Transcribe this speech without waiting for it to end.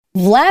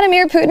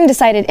Vladimir Putin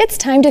decided it's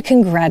time to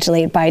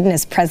congratulate Biden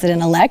as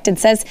president-elect and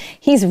says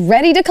he's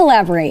ready to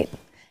collaborate.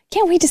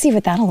 Can't wait to see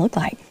what that'll look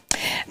like.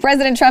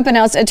 President Trump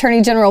announced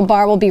Attorney General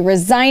Barr will be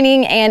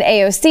resigning, and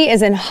AOC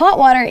is in hot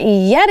water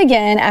yet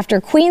again after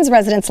Queens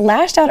residents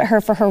lashed out at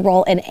her for her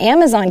role in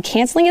Amazon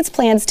canceling its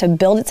plans to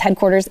build its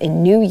headquarters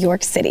in New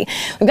York City.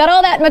 We've got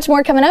all that and much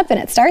more coming up, and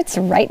it starts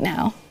right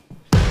now.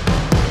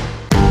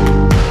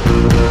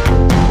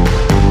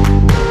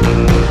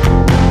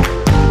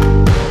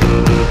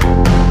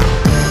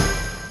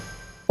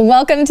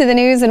 Welcome to the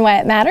news and why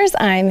it matters.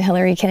 I'm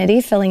Hillary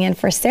Kennedy, filling in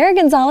for Sarah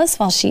Gonzalez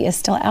while she is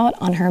still out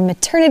on her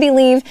maternity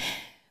leave.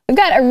 We've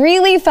got a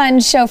really fun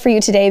show for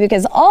you today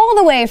because all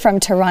the way from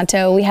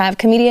Toronto, we have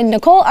comedian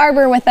Nicole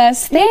Arbour with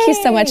us. Thank you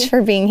so much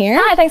for being here.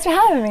 Hi, thanks for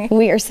having me.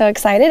 We are so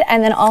excited.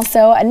 And then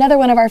also another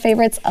one of our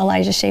favorites,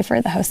 Elijah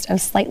Schaefer, the host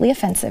of Slightly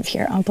Offensive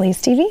here on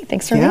Blaze TV.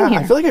 Thanks for being here.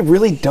 I feel like I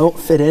really don't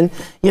fit in.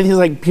 You have these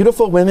like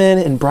beautiful women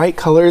in bright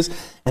colors,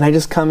 and I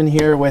just come in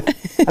here with,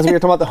 as we were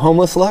talking about, the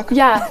homeless look.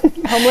 Yeah,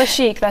 homeless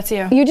chic, that's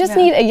you. You just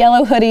need a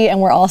yellow hoodie and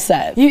we're all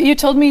set. You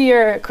told me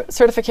your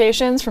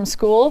certifications from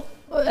school.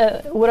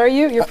 What are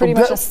you? You're pretty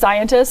much a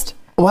scientist.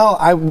 Well,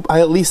 I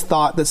at least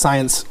thought that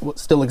science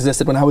still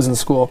existed when I was in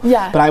school.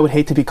 Yeah. But I would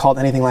hate to be called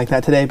anything like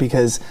that today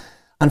because,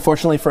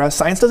 unfortunately for us,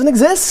 science doesn't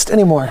exist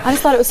anymore. I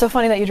just thought it was so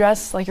funny that you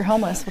dress like you're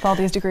homeless with all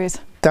these degrees.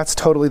 That's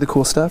totally the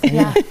cool stuff.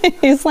 Yeah.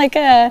 He's like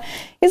a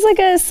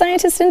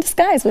scientist in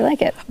disguise. We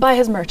like it. Buy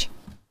his merch.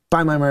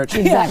 Buy my merch.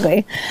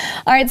 Exactly.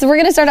 All right, so we're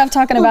going to start off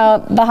talking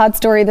about the hot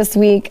story this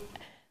week.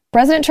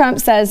 President Trump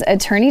says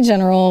Attorney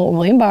General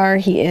William Barr,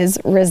 he is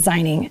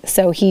resigning.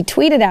 So he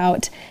tweeted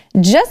out,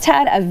 just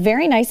had a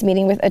very nice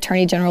meeting with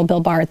Attorney General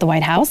Bill Barr at the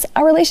White House.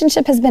 Our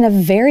relationship has been a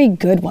very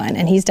good one,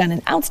 and he's done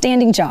an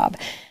outstanding job.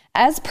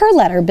 As per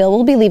letter, Bill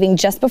will be leaving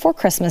just before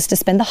Christmas to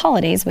spend the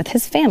holidays with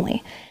his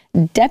family.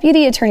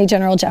 Deputy Attorney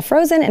General Jeff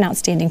Rosen, an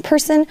outstanding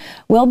person,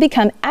 will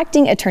become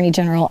acting Attorney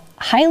General.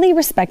 Highly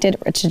respected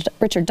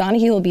Richard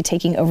Donahue will be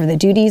taking over the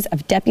duties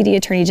of Deputy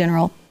Attorney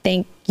General.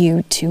 Thank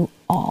you to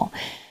all.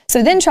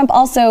 So then Trump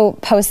also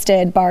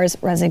posted Barr's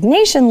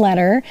resignation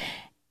letter.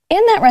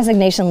 In that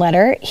resignation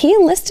letter, he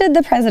listed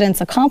the president's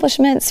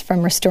accomplishments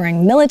from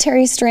restoring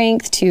military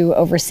strength to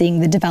overseeing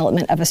the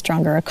development of a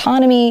stronger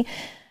economy.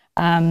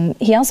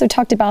 He also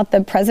talked about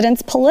the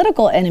president's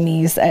political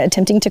enemies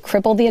attempting to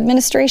cripple the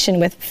administration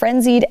with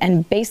frenzied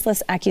and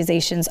baseless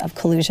accusations of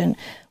collusion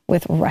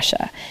with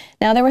Russia.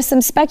 Now, there was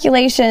some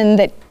speculation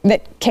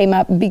that came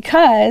up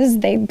because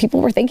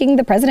people were thinking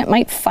the president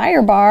might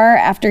fire Barr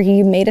after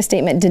he made a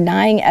statement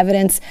denying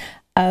evidence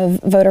of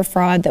voter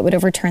fraud that would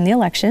overturn the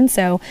election.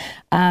 So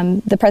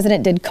the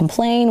president did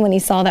complain when he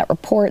saw that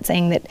report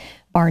saying that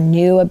Barr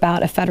knew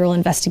about a federal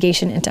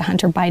investigation into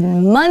Hunter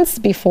Biden months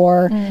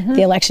before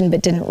the election,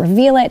 but didn't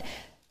reveal it.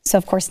 So,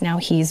 of course, now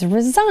he's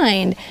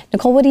resigned.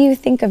 Nicole, what do you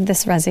think of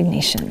this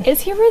resignation?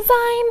 Is he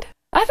resigned?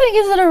 I think,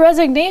 is it a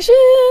resignation,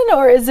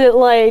 or is it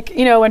like,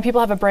 when people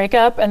have a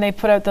breakup and they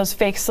put out those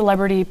fake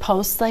celebrity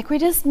posts like, we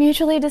just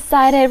mutually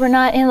decided we're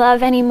not in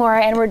love anymore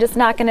and we're just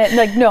not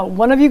gonna, no,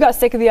 one of you got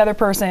sick of the other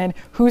person.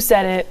 Who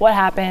said it? What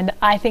happened?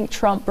 I think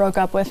Trump broke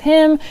up with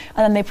him, and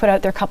then they put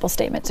out their couple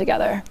statement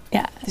together.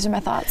 Yeah, these are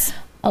my thoughts.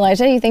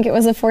 Elijah, you think it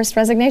was a forced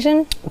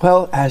resignation?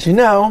 Well, as you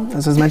know,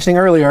 as I was mentioning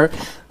earlier,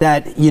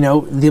 that,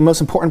 the most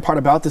important part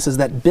about this is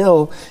that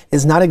Bill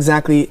is not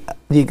exactly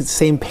the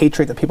same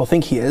patriot that people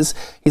think he is.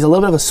 He's a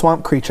little bit of a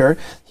swamp creature.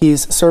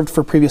 He's served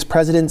for previous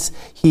presidents.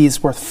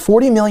 He's worth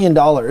 $40 million.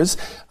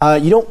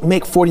 You don't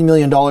make $40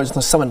 million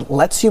unless someone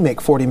lets you make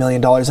 $40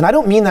 million. And I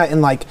don't mean that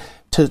in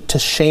to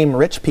shame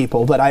rich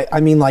people, but I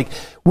mean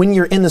when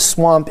you're in the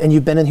swamp and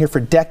you've been in here for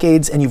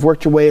decades and you've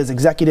worked your way as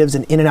executives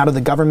and in and out of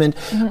the government.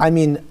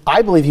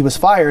 I believe he was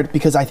fired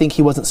because I think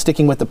he wasn't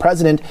sticking with the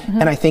president.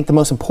 And I think the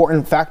most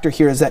important factor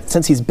here is that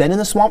since he's been in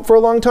the swamp for a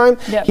long time,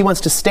 he wants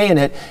to stay in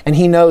it, and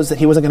he knows that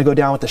he wasn't going to go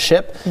down with the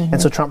ship.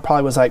 And so Trump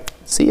probably was like,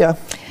 see ya.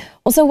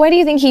 Well, so why do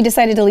you think he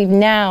decided to leave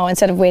now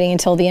instead of waiting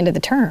until the end of the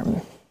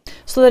term?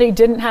 So that he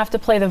didn't have to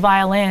play the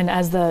violin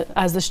as the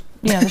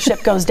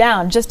ship goes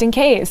down, just in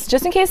case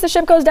the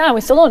ship goes down.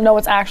 We still don't know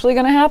what's actually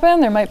going to happen.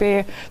 There might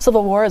be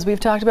civil war, as we've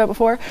talked about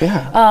before.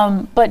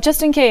 Yeah. But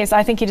just in case,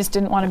 I think he just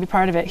didn't want to be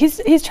part of it.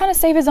 He's trying to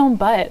save his own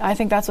butt. I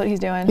think that's what he's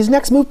doing. He's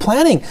next move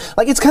planning.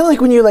 It's kind of like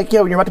when you're when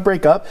you're about to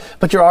break up,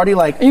 but you're already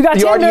you got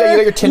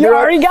your Tinder. You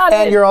already got it,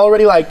 and you're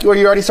already or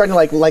you're already starting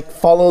to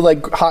follow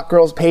hot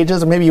girls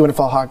pages, or maybe you wouldn't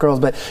follow hot girls,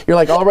 but you're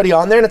already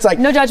on there, and it's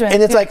no judgment.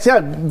 And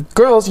it's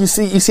girls. You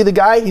see the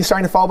guy. He's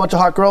starting to follow a bunch of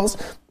hot girls.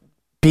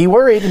 Be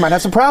worried, he might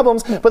have some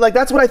problems, but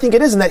that's what I think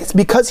it is, and that it's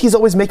because he's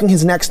always making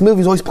his next move,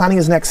 he's always planning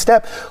his next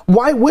step.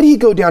 Why would he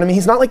go down? I mean,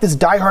 he's not like this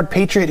diehard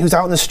patriot who's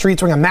out in the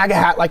streets wearing a MAGA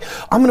hat,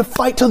 I'm going to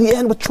fight till the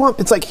end with Trump.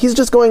 It's he's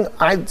just going,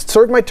 I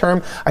served my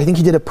term. I think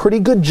he did a pretty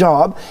good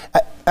job.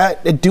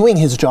 at doing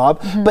his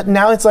job. But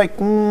now it's like,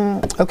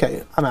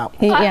 okay, I'm out.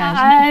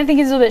 I think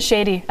he's a little bit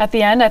shady at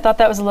the end. I thought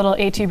that was a little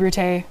et tu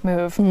brute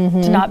move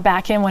to not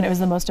back him when it was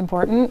the most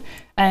important.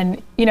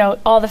 And, you know,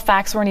 all the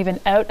facts weren't even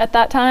out at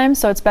that time,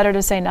 so it's better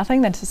to say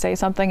nothing than to say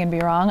something and be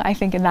wrong. I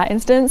think in that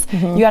instance,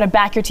 you got to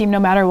back your team no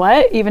matter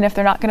what. Even if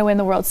they're not going to win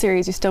the World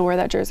Series, you still wear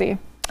that jersey.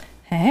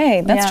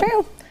 Hey, that's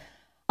true.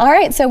 All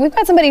right, so we've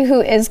got somebody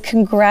who is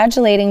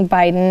congratulating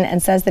Biden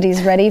and says that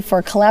he's ready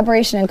for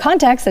collaboration and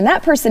context, and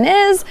that person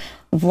is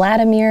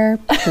Vladimir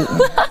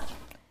Putin.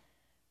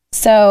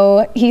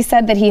 So he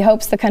said that he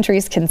hopes the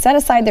countries can set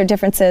aside their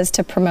differences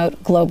to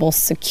promote global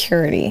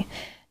security.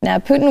 Now,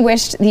 Putin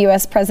wished the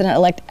U.S.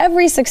 president-elect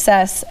every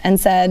success and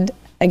said,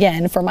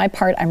 again, for my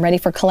part, I'm ready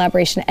for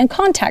collaboration and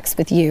contacts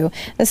with you.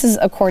 This is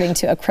according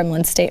to a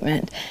Kremlin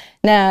statement.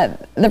 Now,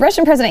 the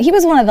Russian president, he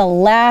was one of the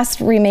last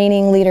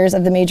remaining leaders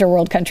of the major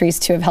world countries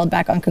to have held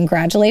back on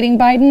congratulating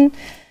Biden.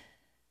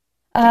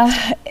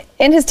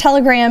 In his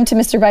telegram to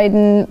Mr.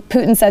 Biden,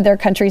 Putin said their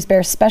countries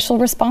bear special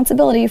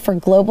responsibility for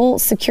global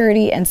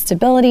security and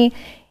stability.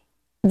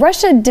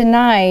 Russia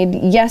denied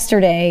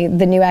yesterday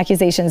the new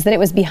accusations that it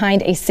was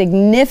behind a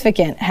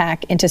significant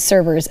hack into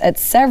servers at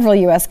several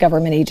U.S.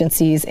 government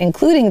agencies,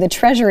 including the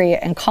Treasury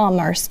and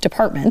Commerce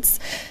departments.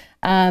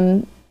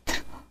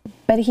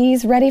 But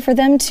he's ready for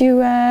them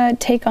to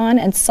take on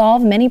and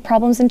solve many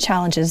problems and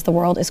challenges the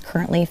world is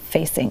currently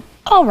facing.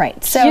 All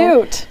right, so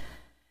Cute.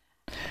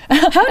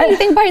 How do you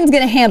think Biden's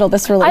going to handle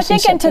this relationship? I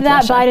think into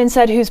that Russia? Biden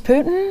said, "Who's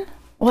Putin?"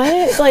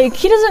 What? Like,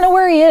 he doesn't know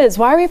where he is.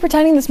 Why are we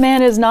pretending this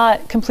man is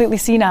not completely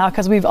senile?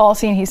 Because we've all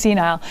seen he's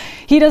senile.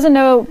 He doesn't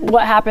know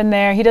what happened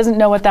there. He doesn't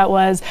know what that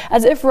was.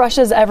 As if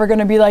Russia's ever going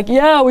to be like,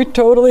 yeah, we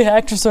totally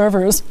hacked your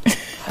servers.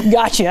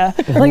 Gotcha.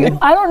 Like,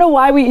 I don't know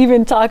why we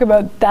even talk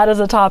about that as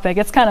a topic.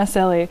 It's kind of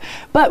silly.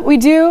 But we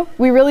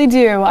really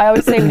do. I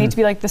always say we need to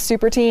be like the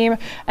super team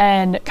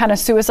and kind of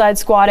suicide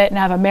squad it and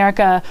have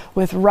America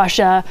with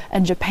Russia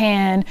and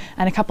Japan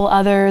and a couple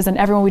others and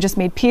everyone we just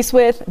made peace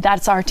with.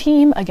 That's our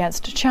team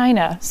against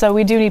China. So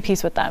we do need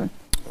peace with them.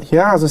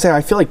 Yeah, I was gonna say,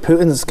 I feel like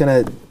Putin's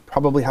gonna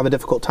probably have a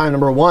difficult time.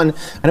 Number one,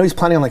 I know he's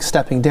planning on like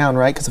stepping down,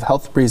 right, because of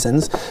health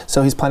reasons.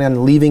 So he's planning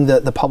on leaving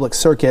the public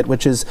circuit,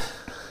 which is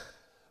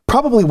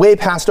probably way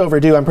past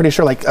overdue. I'm pretty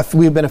sure like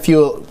we've been a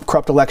few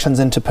corrupt elections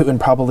into Putin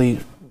probably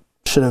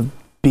should have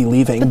be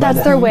leaving. But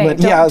that's their way.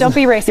 Don't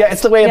be racist. Yeah,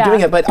 it's the way of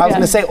doing it. But I was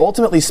going to say,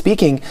 ultimately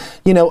speaking,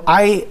 you know,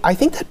 I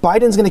think that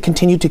Biden's going to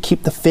continue to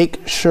keep the fake,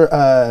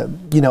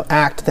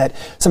 act that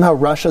somehow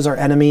Russia's our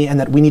enemy and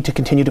that we need to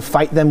continue to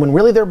fight them when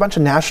really they're a bunch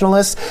of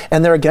nationalists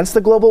and they're against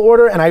the global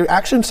order. And I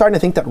actually am starting to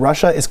think that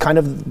Russia is kind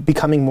of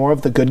becoming more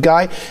of the good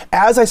guy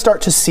as I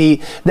start to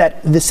see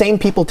that the same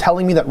people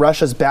telling me that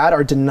Russia's bad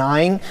are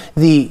denying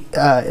the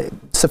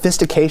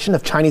sophistication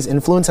of Chinese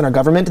influence in our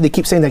government. They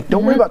keep saying, like,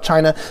 don't worry about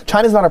China.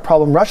 China's not a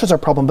problem. Russia's our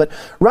problem. But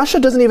Russia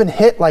doesn't even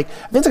hit, like,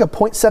 I think it's like a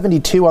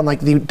 0.72 on like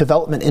the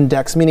development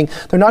index, meaning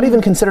they're not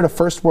even considered a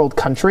first world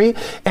country.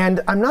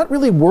 And I'm not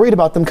really worried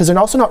about them because they're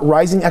also not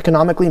rising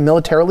economically,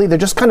 militarily. They're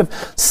just kind of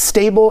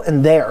stable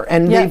and there.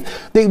 And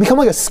they become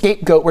like a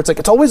scapegoat where it's like,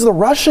 it's always the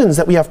Russians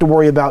that we have to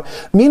worry about.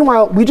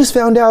 Meanwhile, we just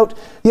found out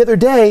the other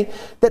day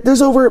that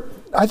there's over,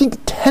 I think,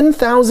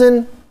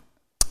 10,000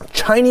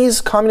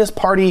 Chinese Communist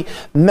Party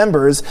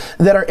members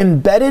that are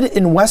embedded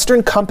in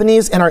Western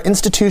companies and our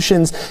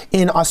institutions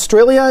in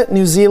Australia,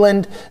 New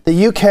Zealand,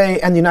 the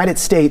UK, and the United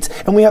States.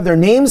 And we have their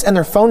names and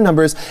their phone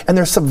numbers, and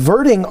they're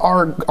subverting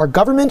our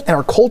government and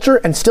our culture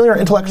and stealing our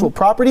intellectual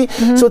property.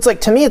 So it's like,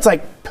 to me, it's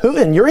like,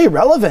 Putin, you're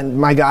irrelevant,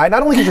 my guy.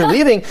 Not only because you're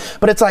leaving,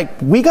 but it's like,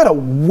 we got a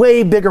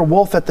way bigger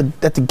wolf at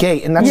the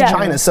gate, and that's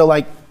China. So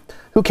like,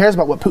 who cares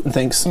about what Putin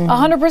thinks?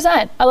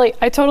 100%.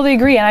 I totally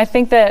agree. And I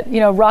think that,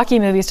 Rocky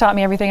movies taught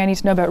me everything I need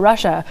to know about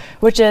Russia,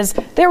 which is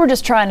they were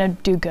just trying to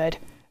do good.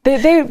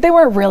 They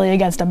weren't really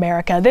against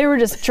America. They were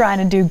just trying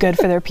to do good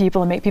for their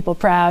people and make people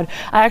proud.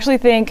 I actually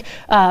think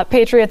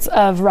patriots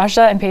of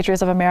Russia and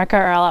patriots of America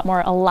are a lot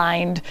more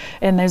aligned.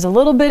 And there's a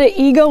little bit of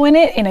ego in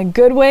it, in a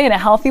good way, in a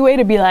healthy way,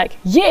 to be like,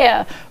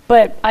 yeah,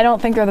 but I don't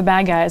think they're the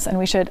bad guys and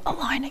we should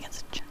align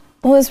against China.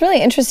 Well, it's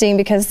really interesting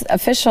because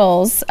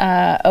officials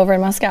over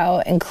in Moscow,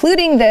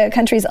 including the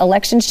country's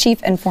elections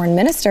chief and foreign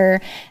minister,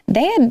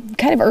 they had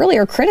kind of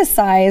earlier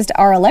criticized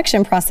our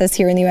election process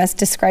here in the U.S.,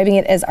 describing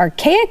it as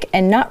archaic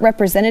and not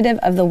representative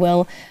of the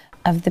will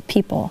of the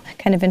people.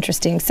 Kind of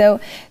interesting. So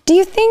do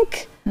you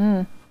think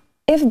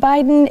if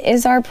Biden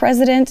is our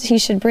president, he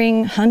should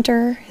bring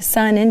Hunter, his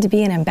son, in to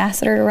be an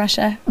ambassador to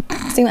Russia?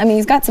 I mean,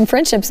 he's got some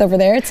friendships over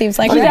there, it seems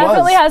like. He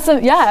definitely has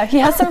some, he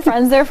has some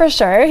friends there for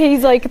sure.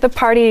 He's like the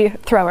party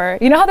thrower.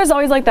 You know how there's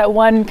always like that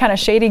one kind of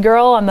shady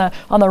girl on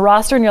the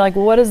roster and you're like,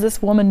 well, what does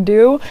this woman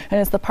do? And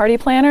it's the party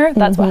planner.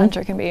 That's what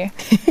Hunter can be.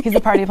 He's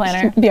the party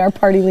planner. Be our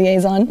party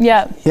liaison.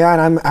 Yeah,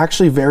 and I'm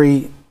actually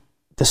very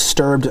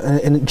disturbed,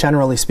 and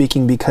generally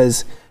speaking,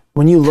 because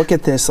when you look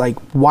at this, like,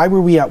 why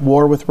were we at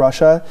war with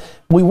Russia?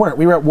 we weren't.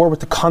 We were at war with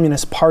the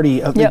Communist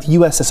Party of the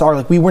USSR.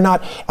 Like, we were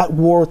not at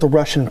war with the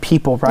Russian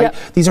people, right?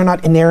 These are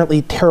not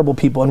inherently terrible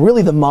people. And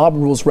really, the mob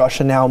rules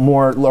Russia now,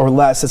 more or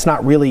less. It's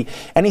not really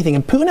anything.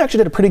 And Putin actually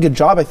did a pretty good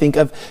job, I think,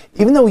 of,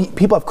 even though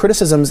people have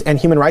criticisms and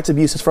human rights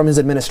abuses from his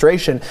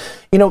administration,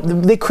 you know,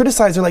 they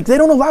criticize, they're like, they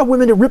don't allow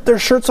women to rip their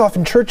shirts off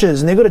in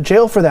churches, and they go to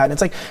jail for that. And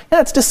it's like,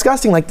 yeah, it's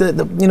disgusting. Like, the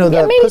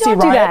maybe Pussy don't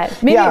Riot.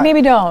 Do that.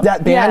 Maybe don't.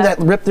 That band that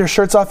ripped their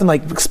shirts off and,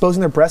 like, exposing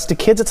their breasts to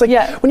kids. It's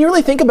like, when you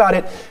really think about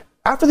it,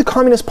 after the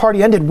Communist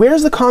Party ended,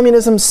 where's the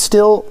communism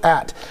still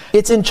at?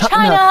 It's in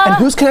China. And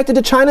who's connected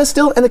to China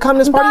still and the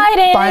Communist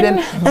Party?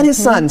 Biden and his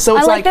son. So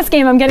it's I like this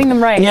game. I'm getting them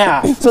right.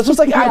 Yeah. So it's just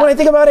like, when I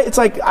think about it, it's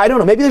like, I don't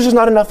know. Maybe there's just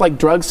not enough, like,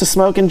 drugs to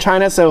smoke in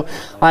China. So,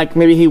 like,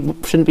 maybe he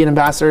shouldn't be an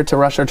ambassador to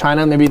Russia or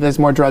China. Maybe there's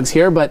more drugs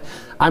here. But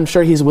I'm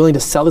sure he's willing to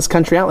sell this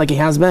country out like he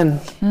has been.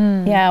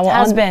 Yeah, well,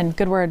 has been.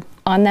 Good word.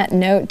 On that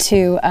note,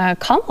 too,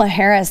 Kamala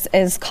Harris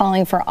is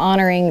calling for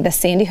honoring the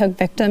Sandy Hook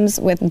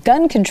victims with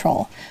gun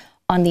control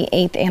on the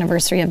 8th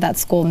anniversary of that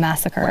school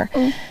massacre.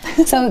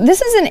 So this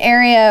is an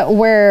area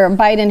where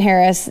Biden and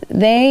Harris,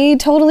 they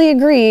totally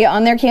agree.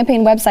 On their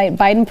campaign website,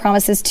 Biden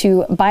promises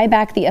to buy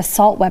back the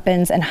assault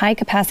weapons and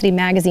high-capacity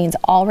magazines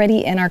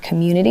already in our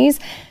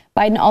communities.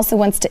 Biden also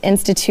wants to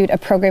institute a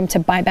program to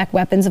buy back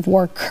weapons of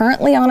war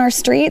currently on our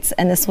streets,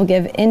 and this will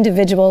give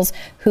individuals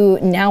who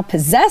now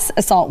possess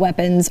assault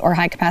weapons or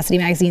high-capacity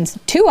magazines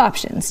two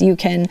options. You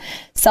can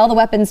sell the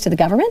weapons to the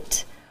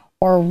government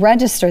or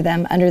register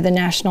them under the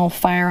National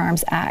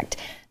Firearms Act.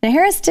 Now,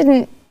 Harris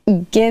didn't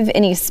give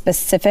any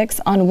specifics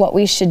on what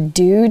we should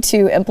do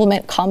to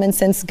implement common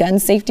sense gun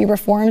safety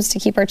reforms to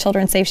keep our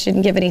children safe. She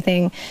didn't give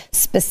anything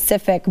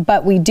specific,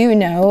 but we do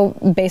know,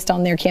 based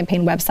on their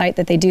campaign website,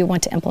 that they do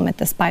want to implement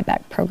this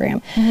buyback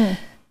program.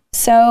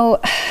 So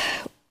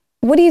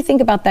what do you think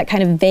about that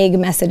kind of vague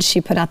message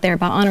she put out there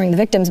about honoring the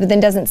victims, but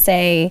then doesn't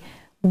say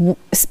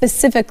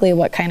specifically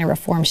what kind of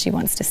reform she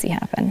wants to see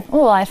happen?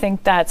 Well, I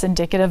think that's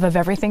indicative of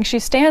everything she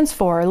stands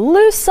for.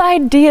 Loose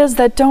ideas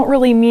that don't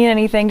really mean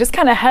anything, just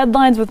kind of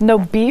headlines with no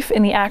beef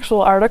in the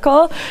actual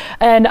article.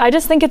 And I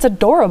just think it's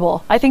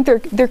adorable. I think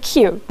they're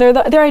cute.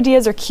 Their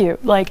ideas are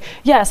cute. Like,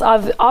 yes,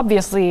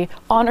 obviously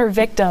honor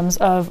victims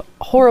of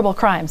horrible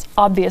crimes,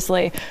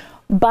 obviously.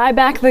 Buy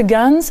back the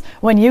guns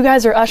when you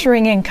guys are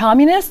ushering in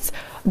communists.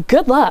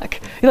 Good luck.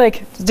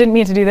 Like, didn't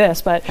mean to do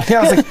this, but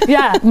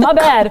yeah, my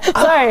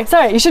bad.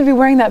 Sorry. You should be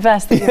wearing that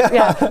vest that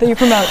you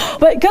promote.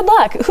 But good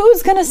luck.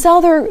 Who's going to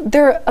sell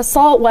their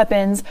assault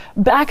weapons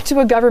back to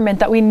a government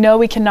that we know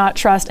we cannot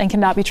trust and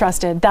cannot be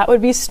trusted? That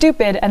would be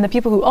stupid. And the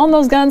people who own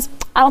those guns,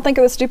 I don't think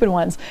are the stupid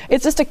ones.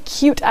 It's just a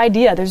cute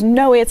idea. There's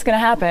no way it's going to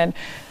happen.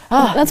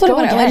 That's what I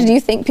wonder. Do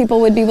you think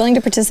people would be willing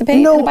to participate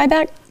in a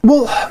buyback?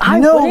 Well,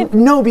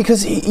 no,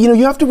 because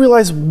you have to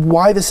realize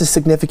why this is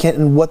significant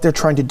and what they're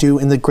trying to do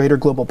in the greater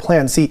global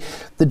plan. See,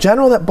 the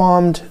general that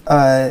bombed,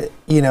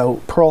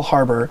 Pearl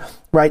Harbor,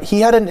 right?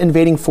 He had an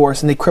invading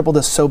force, and they crippled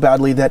us so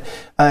badly that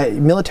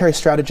military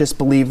strategists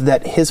believed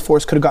that his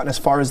force could have gotten as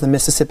far as the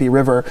Mississippi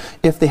River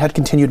if they had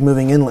continued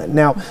moving inland.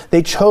 Now,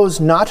 they chose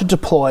not to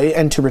deploy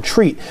and to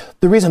retreat.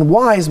 The reason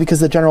why is because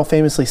the general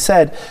famously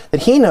said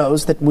that he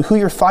knows that who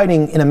you're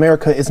fighting in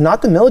America is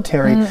not the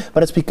military,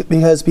 but it's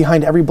because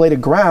behind every blade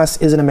of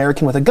grass is an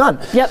American with a gun.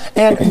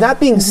 And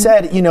that being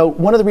said,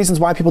 one of the reasons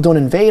why people don't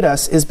invade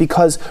us is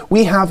because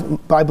we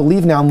have, I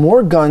believe now,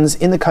 more guns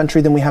in the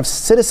country than we have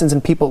citizens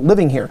and people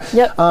living here.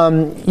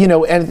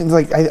 And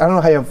like, I don't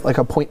know how you have like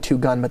a .2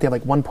 gun, but they have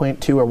like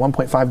 1.2 or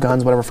 1.5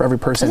 guns, whatever, for every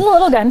person. It's a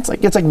little gun. It's like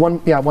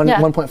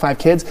 1.5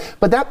 kids.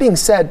 But that being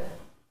said,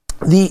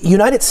 the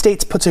United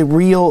States puts a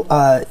real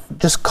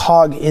just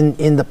cog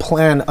in the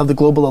plan of the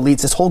global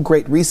elites, this whole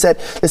great reset,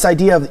 this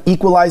idea of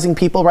equalizing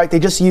people, right? They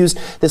just used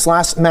this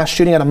last mass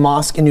shooting at a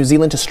mosque in New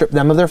Zealand to strip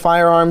them of their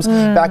firearms.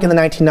 Back in the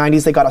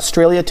 1990s, they got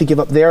Australia to give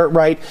up their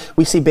right.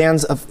 We see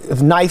bans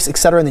of knives, et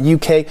cetera, in the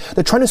UK.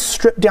 They're trying to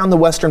strip down the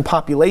Western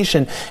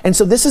population. And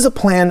so this is a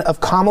plan of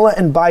Kamala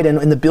and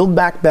Biden in the Build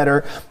Back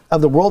Better of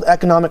the World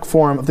Economic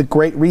Forum of the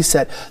Great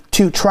Reset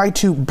to try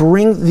to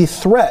bring the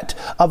threat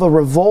of a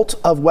revolt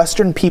of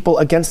Western people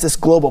against this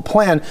global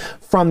plan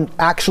from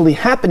actually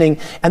happening,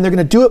 and they're going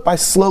to do it by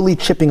slowly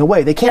chipping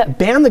away. They can't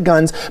ban the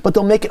guns, but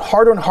they'll make it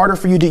harder and harder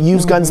for you to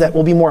use guns that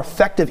will be more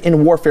effective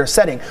in warfare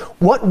setting.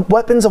 What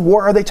weapons of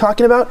war are they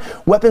talking about?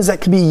 Weapons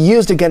that could be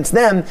used against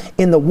them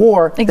in the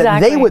war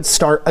that they would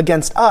start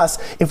against us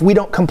if we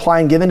don't comply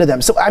and give in to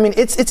them. So, I mean,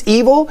 it's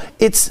evil.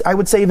 It's, I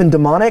would say, even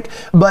demonic,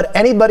 but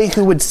anybody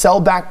who would sell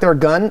back their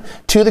gun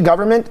to the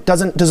government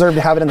doesn't deserve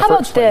to have it in the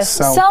first place.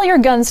 How about this? Sell your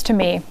guns to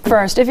me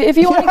first. If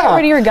you want to get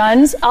rid of your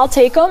guns, I'll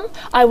take them.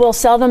 I will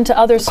sell them to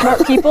other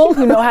smart people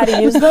who know how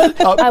to use them.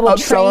 I will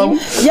train.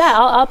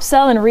 I'll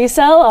upsell and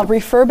resell. I'll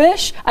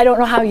refurbish. I don't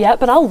know how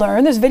yet, but I'll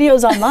learn. There's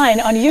videos online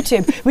on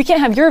YouTube. We can't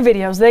have your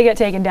videos. They get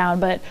taken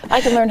down, but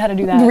I can learn how to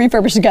do that.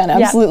 Refurbish a gun,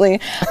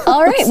 absolutely.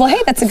 All right. Well,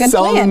 hey, that's a good plan.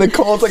 Sell them,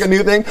 Nicole. It's like a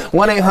new thing.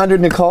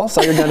 1-800-NICOLE.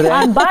 Sell your gun today.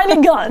 I'm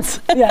buying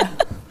guns.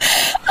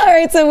 All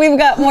right, so we've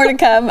got more to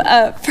come.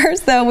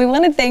 First, though, we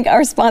want to thank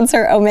our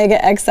sponsor, Omega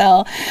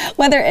XL.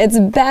 Whether it's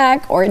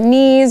back or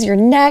knees, your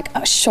neck,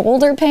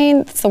 shoulder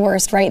pain, it's the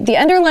worst, right? The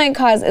underlying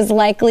cause is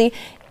likely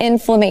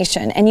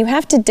inflammation, and you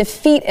have to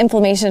defeat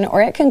inflammation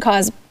or it can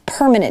cause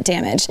permanent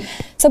damage.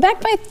 So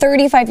backed by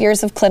 35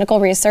 years of clinical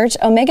research,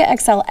 Omega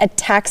XL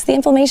attacks the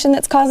inflammation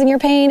that's causing your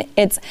pain.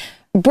 It's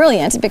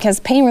brilliant because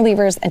pain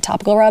relievers and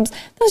topical rubs,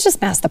 those just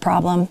mask the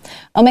problem.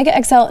 Omega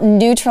XL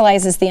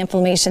neutralizes the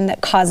inflammation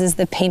that causes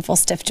the painful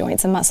stiff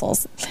joints and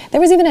muscles. There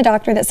was even a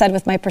doctor that said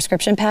with my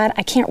prescription pad,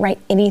 I can't write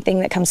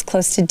anything that comes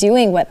close to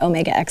doing what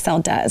Omega XL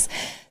does.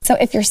 So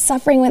if you're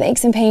suffering with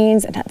aches and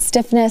pains and that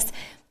stiffness,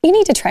 you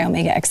need to try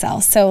Omega XL.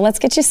 So let's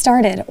get you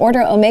started.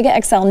 Order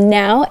Omega XL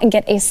now and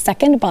get a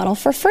second bottle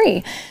for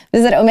free.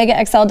 Visit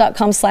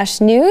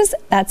omegaxl.com/news.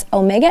 That's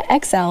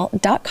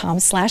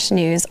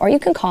omegaxl.com/news. Or you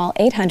can call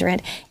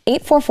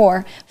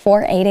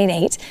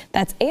 800-844-4888.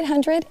 That's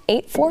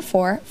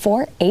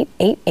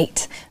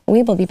 800-844-4888.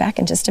 We will be back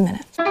in just a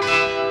minute.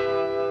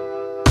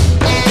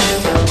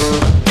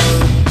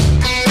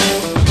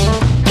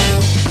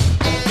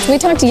 We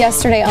talked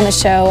yesterday on the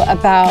show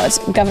about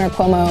Governor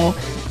Cuomo.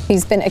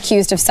 He's been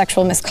accused of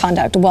sexual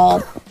misconduct.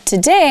 Well,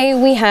 today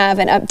we have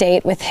an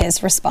update with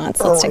his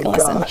response. Let's take a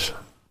listen. Gosh.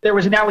 There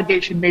was an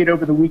allegation made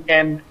over the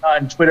weekend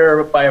on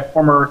Twitter by a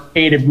former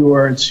aide of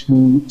yours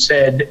who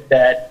said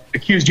that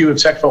accused you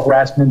of sexual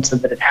harassment,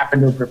 said that it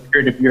happened over a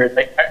period of years.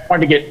 I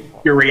wanted to get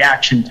your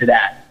reaction to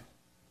that.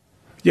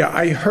 Yeah,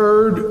 I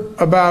heard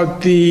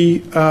about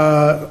the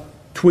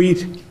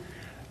tweet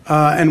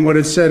and what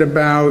it said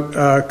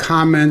about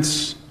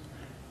comments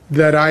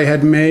that I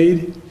had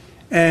made.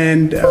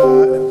 And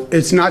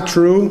it's not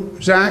true,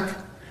 Zach.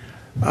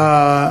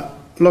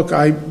 Look,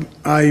 I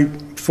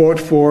fought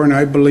for and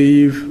I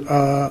believe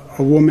a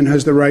woman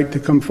has the right to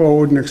come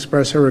forward and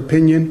express her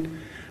opinion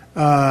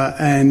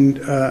and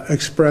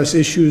express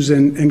issues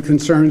and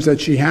concerns that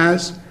she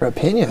has. Her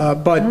opinion.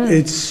 But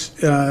it's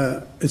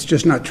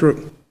just not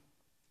true.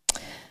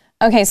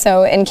 Okay,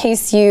 so in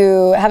case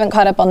you haven't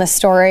caught up on the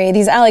story,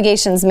 these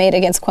allegations made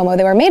against Cuomo,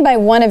 they were made by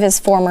one of his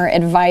former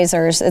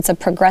advisors. It's a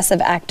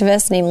progressive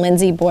activist named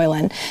Lindsey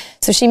Boylan.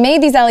 So she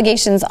made these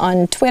allegations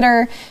on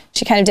Twitter.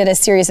 She kind of did a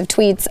series of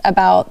tweets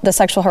about the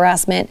sexual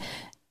harassment.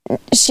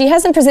 She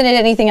hasn't presented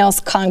anything else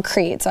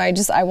concrete, so I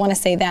want to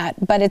say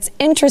that. But it's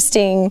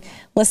interesting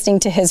listening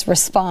to his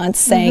response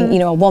saying, you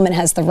know, a woman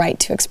has the right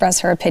to express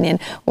her opinion.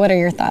 What are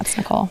your thoughts,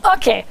 Nicole?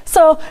 Okay,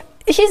 so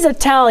he's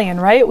Italian,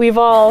 right? We've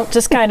all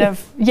just kind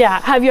of, yeah.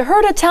 Have you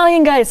heard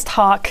Italian guys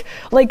talk?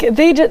 Like,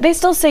 they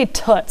still say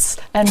toots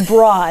and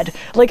broad.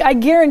 Like, I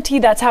guarantee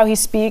that's how he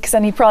speaks,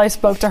 and he probably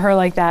spoke to her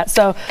like that.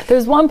 So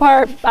there's one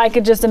part I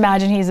could just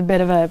imagine he's a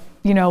bit of a,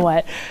 you know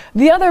what.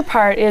 The other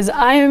part is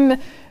I'm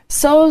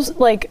so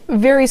like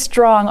very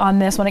strong on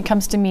this when it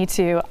comes to Me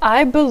Too.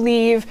 I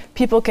believe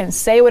people can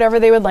say whatever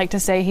they would like to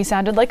say. He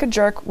sounded like a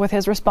jerk with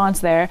his response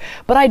there,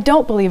 but I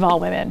don't believe all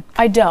women.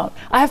 I don't.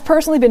 I have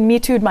personally been Me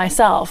Too'd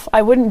myself.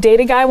 I wouldn't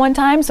date a guy one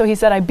time, so he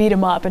said I beat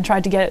him up and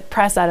tried to get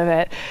press out of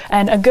it.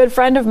 And a good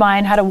friend of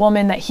mine had a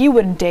woman that he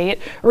wouldn't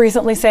date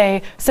recently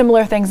say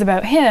similar things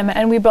about him,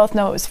 and we both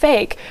know it was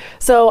fake.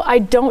 So I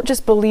don't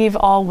just believe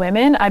all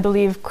women. I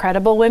believe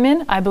credible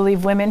women. I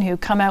believe women who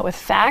come out with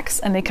facts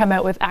and they come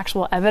out with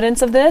actual evidence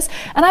of this.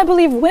 And I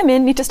believe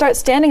women need to start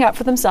standing up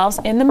for themselves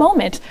in the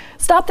moment.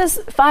 Stop this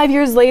 5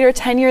 years later,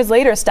 10 years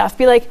later stuff.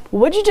 Be like,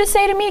 what'd you just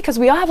say to me? Because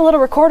we all have a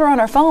little recorder on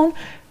our phone.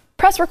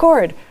 Press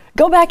record.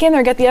 Go back in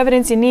there, get the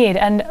evidence you need,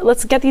 and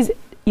let's get these,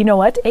 you know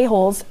what,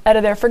 a-holes out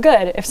of there for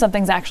good if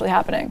something's actually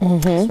happening.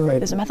 That's right.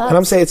 These are my thoughts. And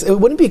I'm saying it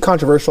wouldn't be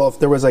controversial if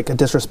there was like a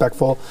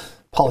disrespectful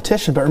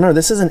politician, but remember,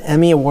 this is an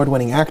Emmy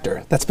award-winning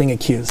actor that's being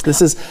accused.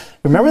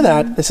 Remember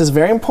that, this is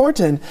very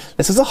important.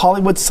 This is a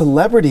Hollywood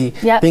celebrity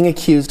being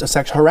accused of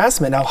sexual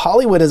harassment. Now,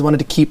 Hollywood has wanted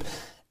to keep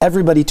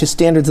everybody to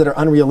standards that are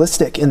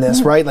unrealistic in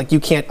this, right? Like, you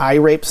can't eye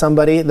rape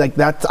somebody. Like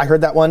that, I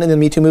heard that one in the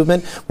Me Too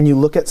movement, when you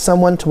look at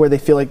someone to where they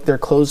feel like their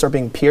clothes are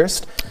being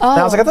pierced. And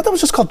I was like, I thought that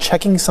was just called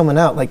checking someone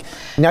out. Like,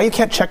 now you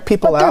can't check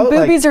people out.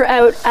 Their boobies are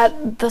out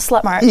at the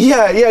slut march.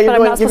 Yeah,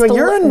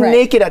 you're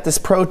naked at this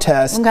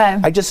protest. Okay.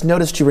 I just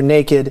noticed you were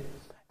naked.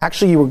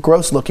 Actually, you were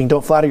gross looking.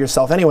 Don't flatter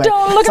yourself anyway.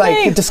 Don't look it's at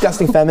like me.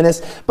 Disgusting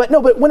feminist. But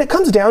when it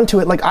comes down to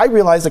it, like, I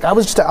realized, like, I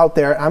was just out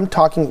there. I'm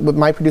talking with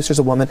my producer's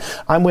a woman.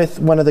 I'm with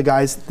one of the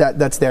guys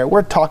that's there.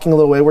 We're talking a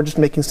little way. We're just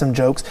making some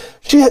jokes.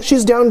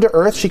 She's down to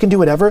earth. She can do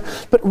whatever.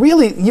 But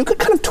really, you could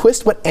kind of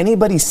twist what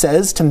anybody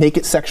says to make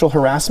it sexual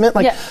harassment.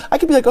 Like, I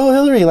could be like, oh,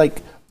 Hillary,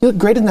 like, you look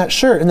great in that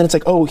shirt. And then it's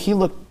like, oh, he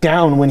looked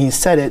down when he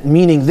said it,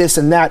 meaning this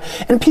and that.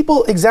 And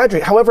people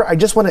exaggerate. However, I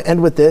just want to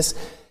end with this.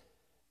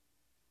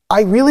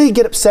 I really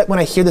get upset when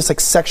I hear this, like,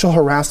 sexual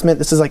harassment.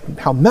 This is like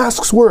how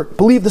masks work.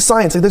 Believe the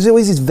science. Like, there's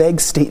always these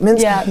vague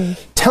statements. Yeah.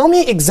 Tell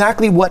me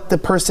exactly what the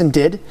person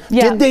did.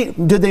 Yeah.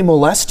 Did they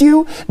molest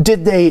you?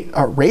 Did they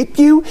rape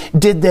you?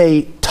 Did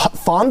they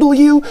fondle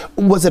you?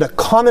 Was it a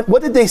comment?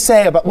 What did they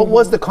say about, what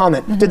was the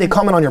comment? Did they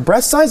comment on your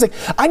breast size? Like,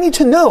 I need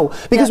to know,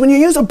 because when you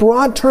use a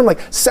broad term like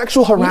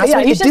sexual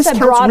harassment, it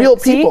discounts real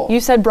people. You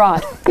said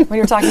broad when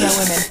you were talking about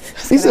women.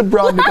 You said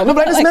broad, Nicole. No,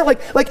 but I just meant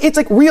like it's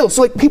like real.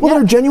 So like people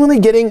that are genuinely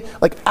getting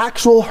like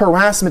actual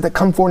harassment that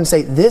come forward and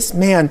say, this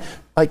man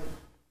like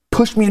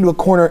pushed me into a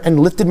corner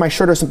and lifted my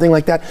shirt or something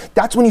like that.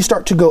 That's when you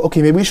start to go,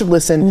 okay, maybe we should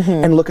listen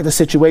and look at the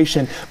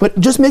situation. But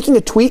just making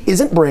a tweet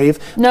isn't brave.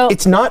 No.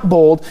 It's not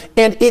bold.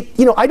 And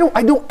I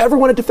don't ever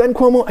want to defend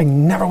Cuomo. I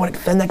never want to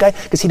defend that guy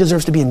because he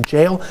deserves to be in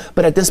jail.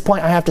 But at this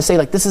point, I have to say,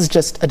 like, this is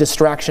just a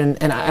distraction,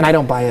 and I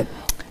don't buy it.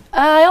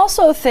 I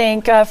also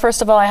think,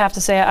 first of all, I have to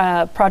say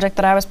a project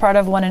that I was part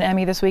of won an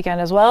Emmy this weekend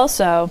as well.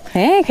 So,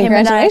 hey,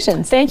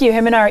 congratulations! Thank you.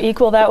 Him and I are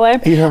equal that way.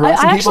 Are you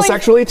harassing people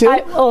sexually too?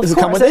 Does it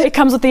come with it? It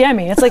comes with the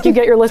Emmy. It's like you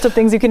get your list of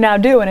things you can now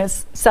do, and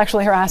it's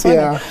sexually harass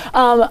women.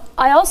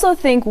 I also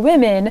think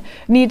women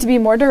need to be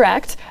more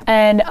direct,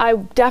 and I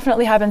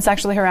definitely have been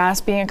sexually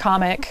harassed being a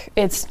comic.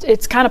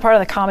 It's kind of part of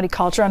the comedy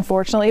culture,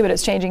 unfortunately, but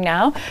it's changing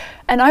now.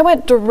 And I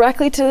went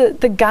directly to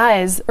the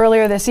guys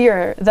earlier this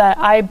year that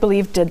I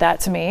believe did that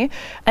to me.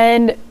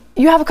 And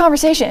you have a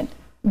conversation.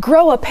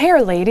 Grow a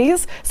pair,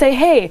 ladies. Say,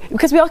 hey,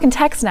 because we all can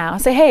text now.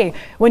 Say, hey,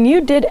 when you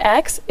did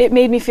X, it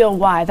made me feel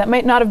Y. That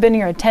might not have been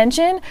your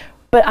intention,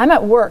 but I'm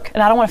at work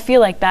and I don't want to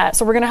feel like that.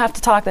 So we're going to have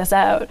to talk this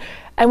out.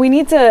 And we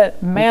need to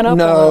man up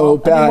a little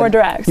and be more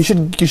direct. You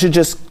should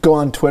just go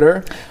on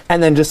Twitter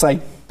and then just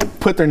like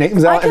put their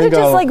names out and I could have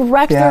just like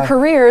wrecked their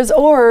careers,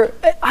 or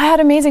I had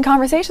amazing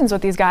conversations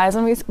with these guys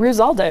and we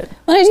resolved it.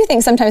 Well, I do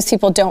think sometimes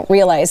people don't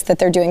realize that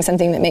they're doing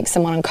something that makes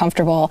someone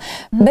uncomfortable.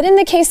 But in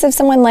the case of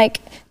someone like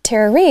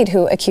Tara Reid,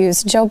 who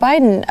accused Joe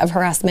Biden of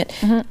harassment,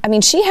 I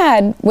mean, she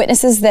had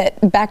witnesses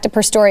that backed up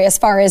her story as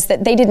far as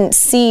that they didn't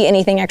see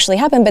anything actually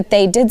happen, but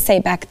they did say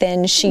back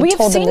then she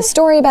told them the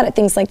story about it,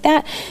 things like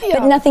that,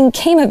 but nothing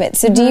came of it.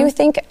 So do you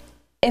think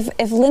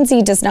if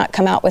Lindsay does not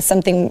come out with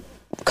something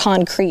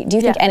concrete, do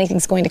you think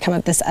anything's going to come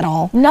of this at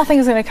all?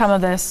 Nothing's going to come of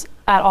this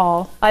at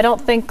all. I don't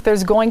think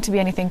there's going to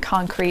be anything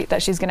concrete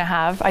that she's going to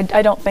have.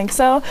 I don't think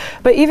so.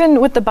 But even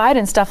with the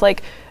Biden stuff,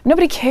 like,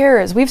 nobody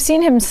cares. We've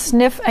seen him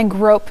sniff and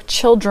grope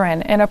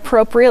children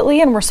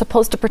inappropriately, and we're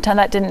supposed to pretend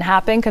that didn't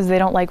happen because they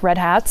don't like red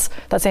hats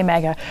that say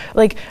MAGA.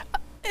 Like,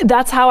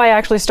 that's how I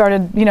actually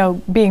started,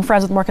 being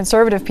friends with more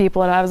conservative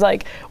people. And I was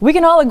like, we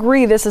can all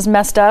agree this is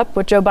messed up,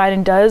 what Joe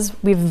Biden does.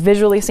 We've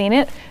visually seen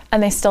it,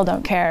 and they still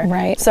don't care.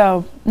 Right.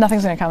 So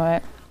nothing's going to come of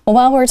it. Well,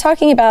 while we're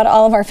talking about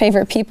all of our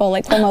favorite people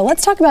like Cuomo,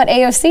 let's talk about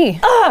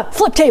AOC.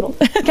 Flip table.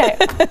 Okay.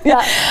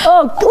 Yeah.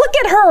 Oh,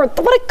 look at her.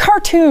 What a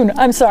cartoon.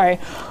 I'm sorry.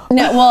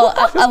 No, well,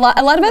 a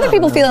lot of other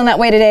people feeling that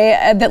way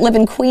today that live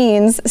in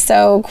Queens.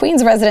 So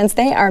Queens residents,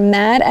 they are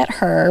mad at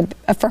her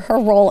for her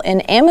role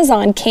in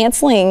Amazon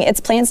canceling its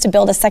plans to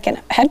build a second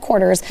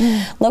headquarters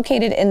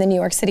located in the New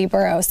York City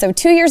borough. So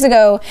 2 years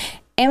ago,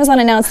 Amazon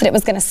announced that it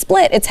was going to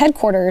split its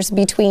headquarters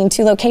between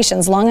two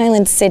locations, Long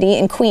Island City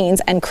in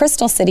Queens and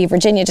Crystal City,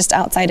 Virginia, just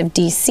outside of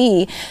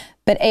D.C.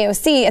 But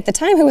AOC, at the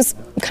time, who was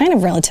kind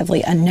of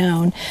relatively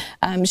unknown,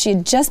 she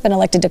had just been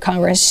elected to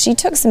Congress. She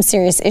took some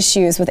serious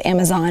issues with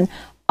Amazon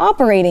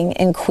operating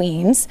in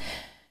Queens.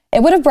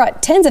 It would have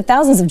brought tens of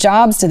thousands of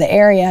jobs to the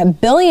area,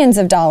 billions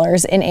of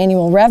dollars in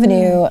annual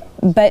revenue,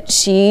 but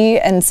she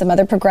and some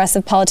other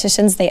progressive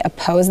politicians, they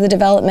opposed the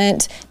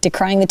development,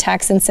 decrying the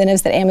tax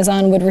incentives that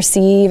Amazon would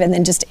receive, and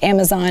then just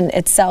Amazon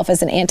itself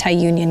as an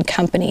anti-union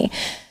company.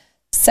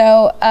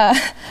 So,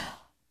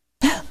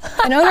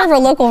 an owner of a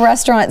local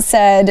restaurant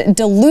said,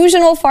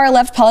 delusional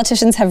far-left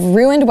politicians have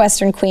ruined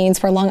Western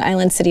Queens, where Long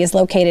Island City is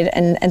located,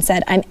 and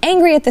said, I'm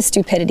angry at the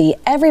stupidity.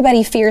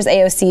 Everybody fears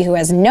AOC, who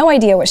has no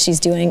idea what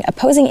she's doing.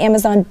 Opposing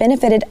Amazon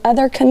benefited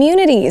other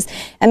communities.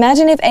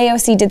 Imagine if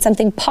AOC did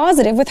something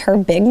positive with her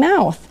big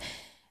mouth.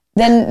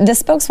 Then the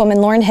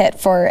spokeswoman, Lauren Hitt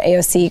for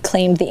AOC,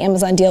 claimed the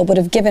Amazon deal would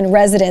have given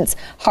residents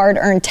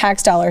hard-earned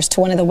tax dollars to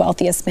one of the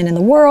wealthiest men in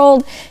the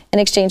world in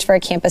exchange for a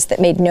campus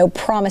that made no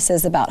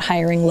promises about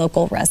hiring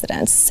local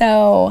residents.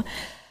 So,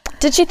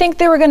 did she think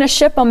they were going to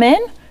ship them in?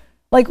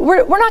 Like,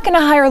 we're not going to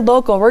hire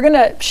local. We're going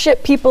to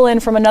ship people in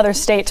from another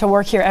state to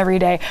work here every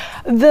day.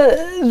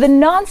 The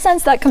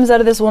nonsense that comes out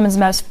of this woman's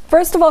mouth.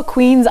 First of all,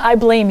 Queens, I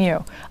blame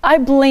you. I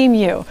blame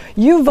you.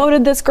 You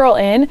voted this girl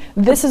in.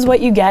 This is what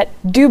you get.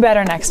 Do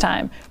better next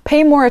time.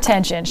 Pay more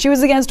attention. She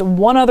was against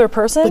one other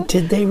person. But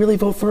did they really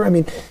vote for her? I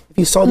mean, if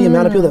you saw the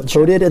amount of people that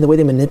voted and the way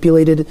they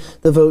manipulated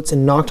the votes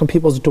and knocked on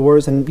people's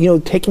doors and,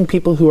 taking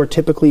people who are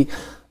typically,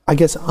 I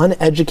guess,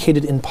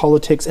 uneducated in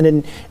politics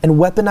and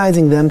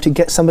weaponizing them to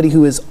get somebody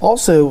who is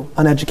also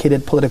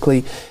uneducated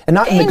politically and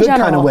not in the good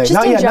kind of way.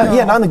 Not in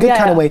the good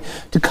kind of way,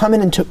 to come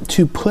in and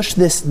to push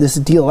this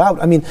deal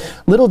out. I mean,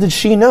 little did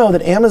she know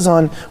that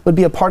Amazon would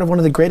be a part of one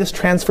of the greatest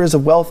transfers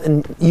of wealth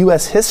in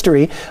U.S.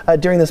 history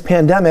during this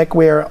pandemic,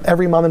 where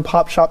every mom and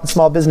pop shop and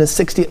small business,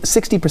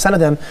 60% of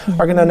them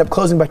are going to end up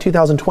closing by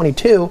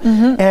 2022.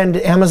 And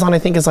Amazon, I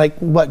think, is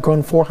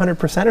grown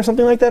 400% or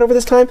something like that over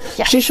this time.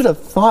 Yeah. She should have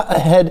thought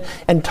ahead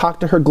and talk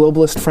to her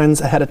globalist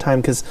friends ahead of time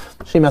because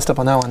she messed up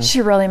on that one.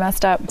 She really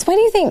messed up. So why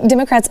do you think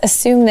Democrats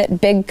assume that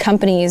big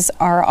companies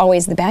are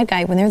always the bad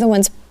guy when they're the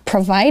ones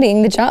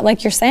providing the job,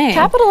 like you're saying?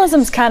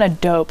 Capitalism's kind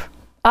of dope.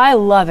 I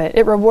love it.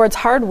 It rewards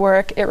hard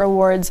work. It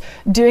rewards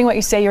doing what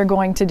you say you're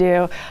going to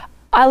do.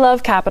 I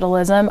love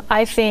capitalism.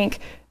 I think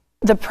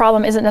the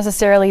problem isn't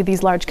necessarily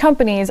these large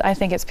companies. I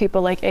think it's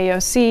people like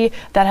AOC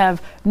that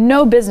have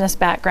no business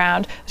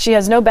background. She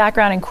has no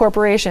background in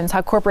corporations,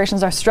 how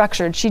corporations are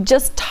structured. She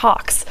just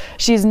talks.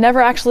 She's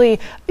never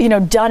actually,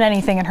 done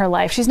anything in her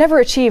life. She's never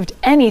achieved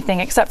anything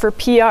except for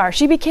PR.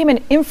 She became an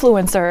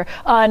influencer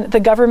on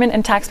the government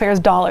and taxpayers'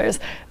 dollars.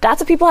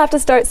 That's what people have to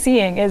start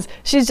seeing, is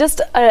she's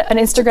just an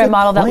Instagram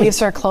model that leaves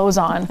her clothes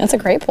on. That's a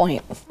great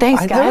point.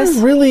 Thanks, guys. I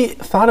never really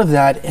thought of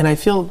that, and I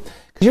feel...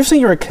 You're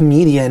saying you're a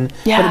comedian,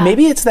 yeah. But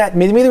maybe it's that.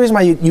 Maybe the reason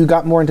why you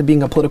got more into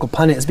being a political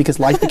pundit is because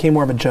life became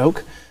more of a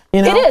joke.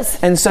 It is.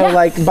 And so,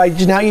 by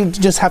now you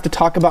just have to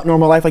talk about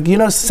normal life. Like,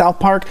 South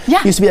Park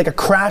used to be like a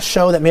crash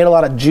show that made a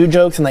lot of Jew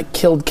jokes and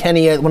killed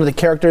Kenny, one of the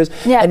characters.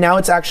 Yeah. And now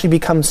it's actually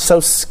become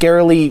so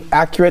scarily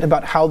accurate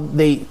about how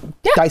they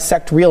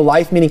dissect real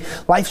life, meaning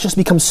life's just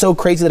become so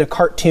crazy that a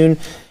cartoon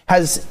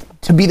has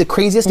to be the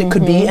craziest it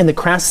could be and the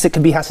crassest it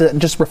could be has to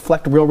just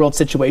reflect real world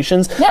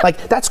situations. Yep.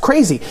 That's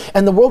crazy.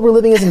 And the world we're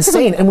living is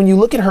insane. And when you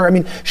look at her,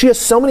 she has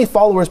so many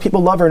followers, people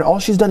love her, and all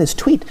she's done is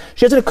tweet.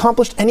 She hasn't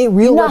accomplished any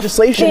real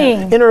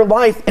legislation in her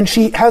life, and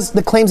she has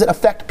the claims that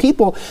affect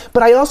people.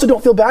 But I also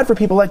don't feel bad for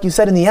people, like you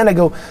said in the end. I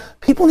go,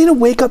 people need to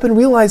wake up and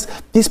realize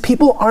these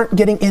people aren't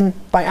getting in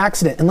by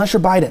accident, unless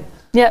you're Biden.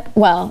 Yep.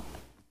 Well,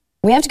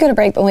 we have to go to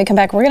break, but when we come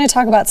back, we're going to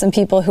talk about some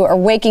people who are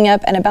waking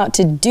up and about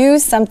to do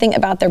something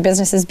about their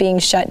businesses being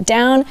shut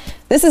down.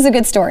 This is a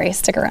good story.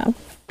 Stick around.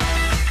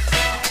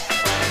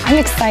 I'm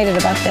excited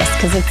about this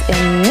because it's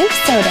in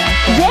Minnesota.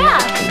 Yeah.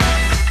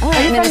 All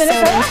right,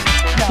 Minnesota?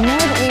 No,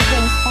 but we've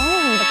been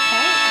following the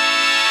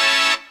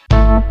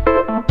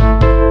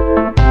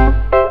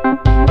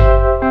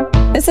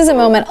plight. This is a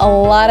moment a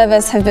lot of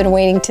us have been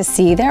waiting to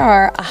see. There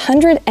are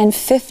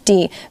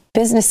 150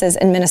 businesses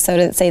in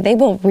Minnesota that say they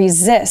will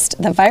resist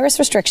the virus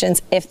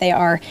restrictions if they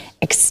are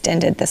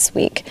extended this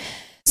week.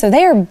 So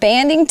they are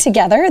banding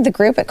together. The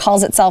group, it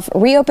calls itself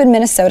Reopen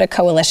Minnesota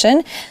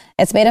Coalition.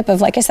 It's made up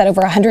of, like I said, over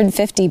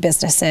 150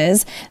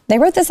 businesses. They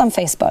wrote this on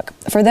Facebook.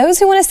 For those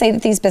who want to say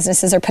that these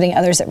businesses are putting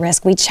others at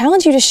risk, we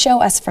challenge you to show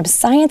us from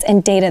science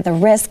and data the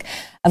risk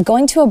of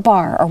going to a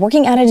bar or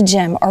working out at a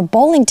gym or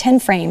bowling 10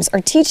 frames or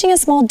teaching a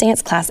small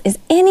dance class is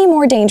any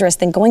more dangerous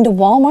than going to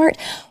Walmart,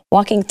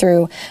 walking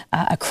through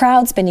a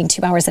crowd, spending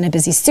 2 hours in a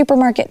busy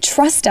supermarket.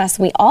 Trust us,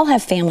 we all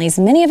have families.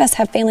 Many of us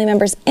have family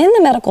members in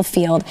the medical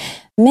field.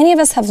 Many of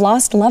us have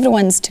lost loved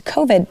ones to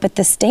COVID, but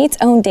the state's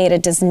own data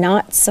does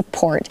not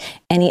support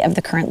any of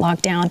the current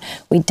lockdown.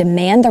 We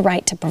demand the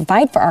right to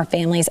provide for our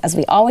families as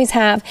we always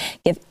have,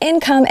 give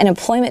income and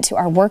employment to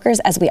our workers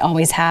as we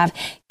always have,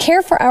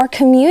 care for our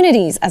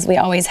communities as we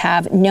always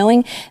have,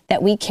 knowing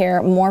that we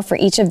care more for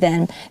each of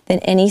them than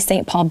any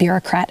St. Paul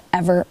bureaucrat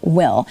ever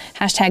will.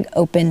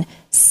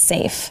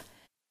 #OpenSafe.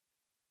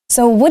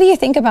 So what do you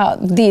think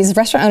about these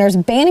restaurant owners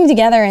banding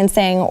together and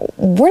saying,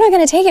 we're not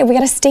going to take it. We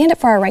got to stand up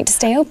for our right to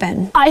stay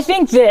open? I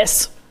think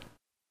this.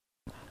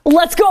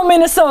 Let's go,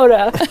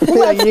 Minnesota.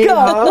 Let's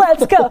go.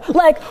 Let's go.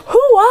 Like,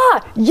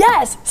 hoo-ah.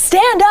 Yes.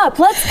 Stand up.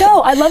 Let's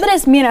go. I love that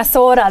it's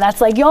Minnesota. That's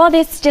like,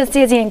 this just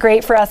isn't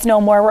great for us no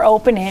more. We're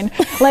opening.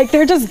 Like,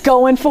 they're just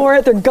going for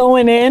it. They're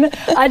going in.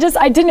 I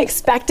didn't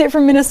expect it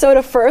from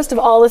Minnesota first of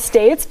all the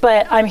states,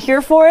 but I'm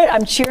here for it.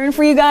 I'm cheering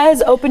for you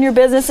guys. Open your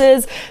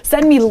businesses.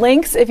 Send me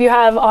links if you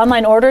have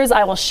online orders.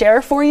 I will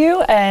share for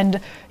you. And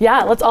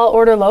yeah, let's all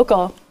order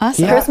local.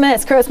 Awesome. Yeah.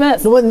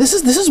 Christmas. Well, this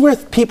is where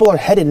people are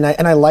headed,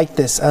 and I like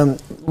this.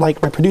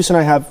 Like my producer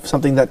and I have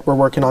something that we're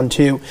working on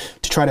too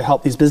to try to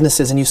help these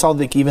businesses. And you saw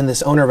even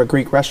this owner of a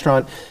Greek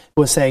restaurant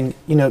was saying,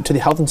 to the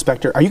health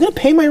inspector, "Are you going to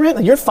pay my rent?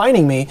 Like, you're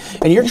fining me,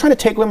 and you're trying to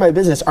take away my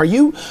business. Are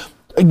you?"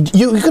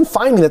 You can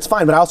fine me, that's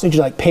fine, but I also need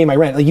you to pay my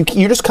rent. Like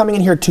you're just coming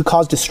in here to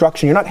cause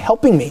destruction. You're not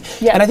helping me.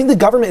 Yeah. And I think the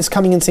government is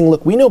coming in saying,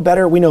 look, we know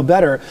better.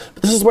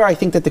 But this is where I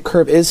think that the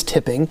curve is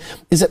tipping,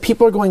 is that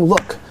people are going,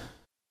 look,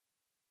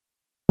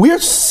 we are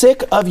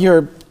sick of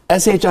your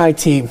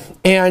SHIT,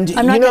 and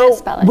I'm not good at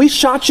spelling. we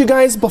shot you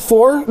guys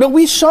before. No,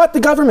 we shot the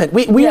government.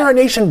 We are a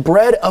nation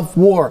bred of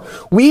war.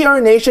 We are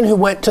a nation who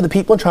went to the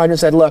people in charge and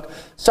said, look,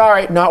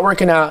 sorry, not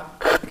working out.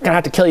 Gonna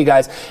have to kill you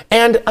guys.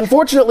 And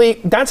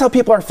unfortunately, that's how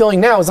people are feeling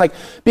now. Is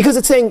because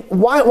it's saying,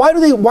 why are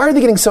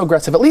they getting so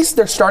aggressive? At least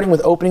they're starting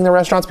with opening the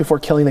restaurants before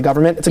killing the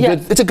government.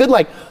 It's a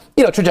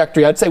good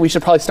trajectory. I'd say we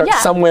should probably start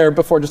somewhere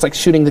before just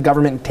shooting the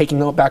government and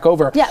taking it back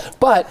over. Yeah.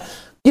 But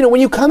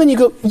when you come and you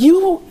go,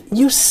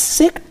 you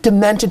sick,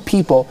 demented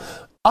people,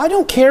 I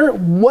don't care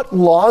what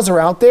laws are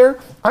out there.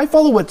 I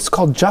follow what's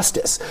called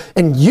justice.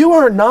 And you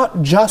are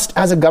not just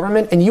as a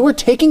government, and you are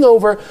taking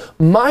over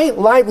my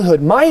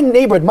livelihood, my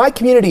neighborhood, my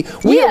community.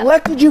 We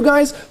elected you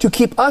guys to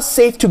keep us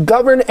safe, to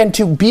govern and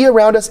to be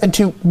around us and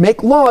to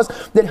make laws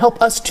that help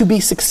us to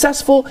be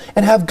successful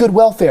and have good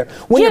welfare.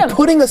 When you're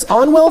putting us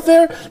on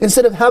welfare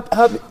instead of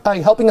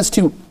helping us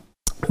to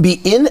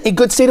be in a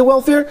good state of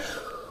welfare,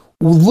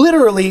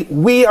 literally,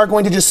 we are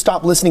going to just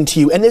stop listening to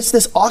you. And it's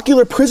this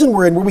ocular prison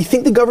we're in where we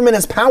think the government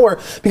has power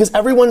because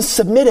everyone's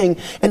submitting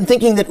and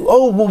thinking that,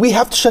 oh, well, we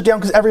have to shut down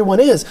because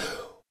everyone is.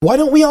 Why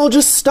don't we all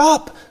just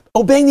stop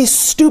obeying these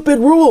stupid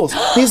rules?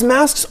 These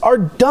masks are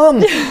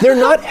dumb. They're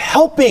not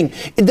helping.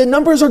 The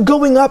numbers are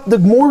going up. The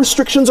more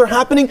restrictions are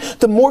happening,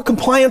 the more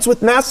compliance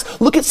with masks.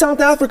 Look at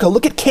South Africa.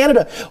 Look at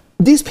Canada.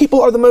 These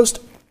people are the most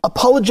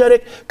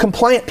apologetic,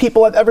 compliant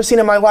people I've ever seen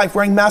in my life,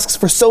 wearing masks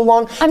for so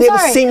long. They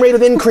have the same rate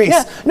of increase.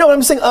 No,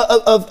 I'm saying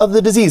of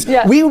the disease.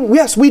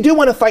 Yes, we do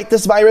want to fight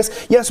this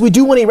virus. Yes, we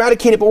do want to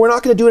eradicate it, but we're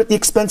not going to do it at the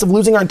expense of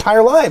losing our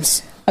entire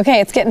lives.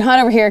 Okay, it's getting hot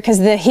over here because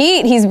the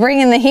heat, he's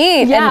bringing the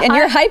heat, and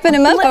you're hyping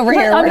him up over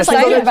here. We're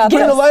excited about this.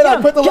 Put the light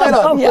on, put the light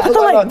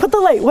on. Put the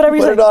light, whatever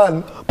you say. Put it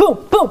on.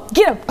 Boom, boom,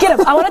 get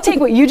him. I want to take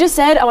what you just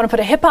said, I want to put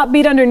a hip hop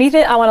beat underneath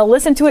it, I want to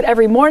listen to it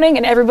every morning,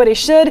 and everybody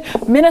should.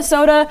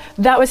 Minnesota,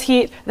 that was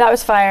heat, that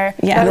was fire.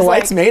 Yeah, the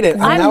lights made it.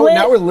 Now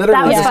we're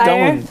literally just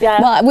going.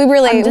 Yeah. Well,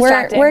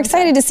 we're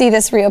excited to see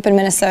this Reopen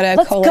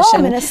Minnesota coalition. Let's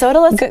go, Minnesota,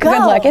 let's go. Good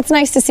luck. It's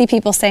nice to see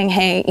people saying,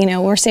 hey,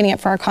 we're standing up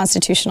for our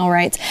constitutional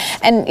rights.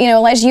 And,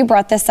 Elijah, you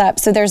brought this up.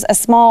 So there's a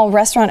small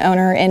restaurant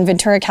owner in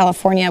Ventura,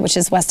 California, which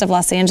is west of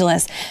Los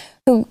Angeles,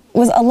 who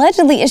was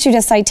allegedly issued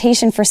a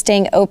citation for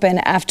staying open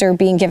after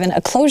being given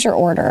a closure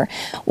order.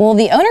 Well,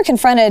 the owner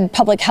confronted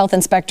public health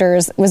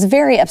inspectors, was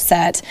very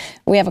upset.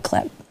 We have a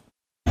clip.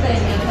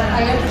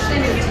 I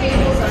understand your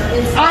tables are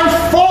inside.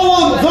 I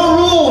followed the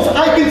rules.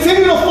 I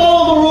continue to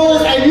follow the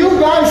rules, and you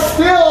guys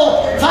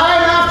still,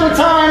 time after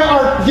time,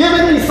 are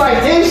giving me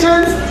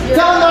citations,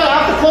 telling me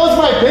I have to close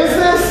my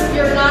business.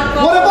 You're not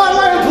following. What about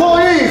my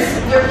employees?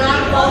 You're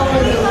not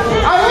following the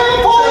rules. I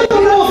am following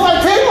the rules. My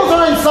tables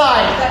are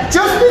inside.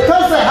 Just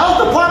because the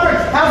health department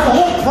has the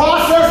whole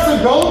process to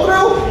go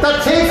through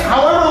that takes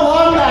however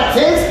long that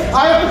takes,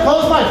 I have to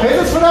close my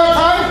business for that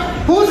time?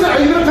 Are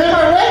you going to pay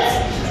my rent?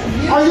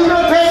 Are you going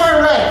to pay my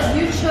rent?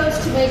 You chose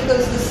to make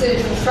those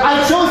decisions.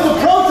 I chose to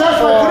protest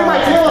by putting my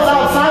tables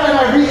outside, and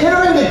I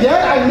reiterate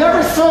again, I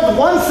never served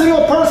one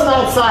single person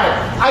outside.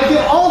 I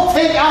did all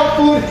takeout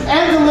food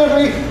and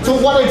delivery to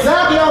what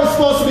exactly I was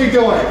supposed to be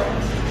doing.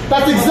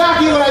 That's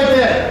exactly what I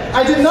did.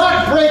 I did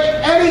not break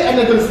any, and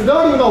there's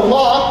not even a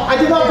law, I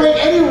did not break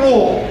any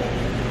rule.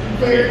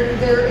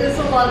 There is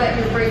a law that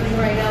you're breaking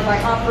right now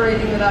by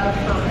operating without a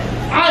permit.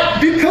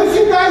 Because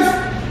you guys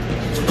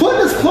put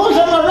this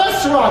closure on my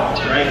restaurant.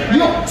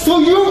 So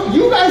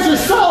you guys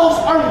yourselves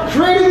are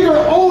creating your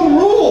own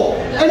rule,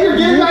 and you're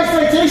giving my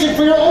citation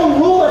for your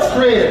own rule that's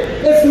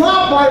created. It's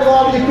not by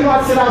law that you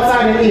cannot sit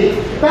outside and eat.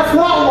 That's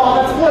not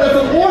law. That's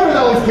an order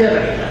that was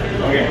given.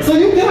 Okay. So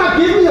you cannot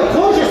give me a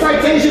closure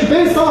citation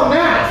based on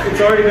that.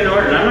 It's already been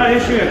ordered. I'm not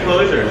issuing a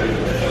closure.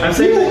 I'm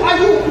saying. What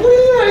do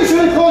you mean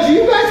issuing a closure?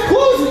 You guys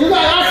closed me. You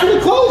guys asked me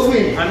to close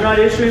me. I'm not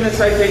issuing the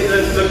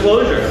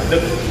closure.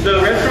 The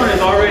restaurant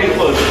is already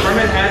closed. The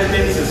permit has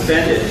been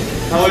suspended.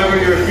 However,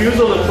 your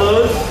refusal to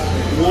close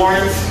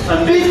warrants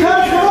a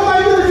Because what am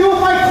I going to do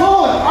if I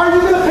close? Are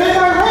you going to pay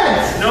my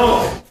rent?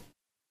 No.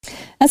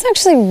 That's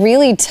actually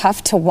really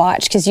tough to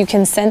watch because you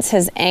can sense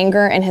his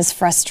anger and his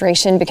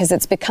frustration because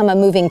it's become a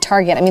moving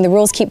target. I mean, the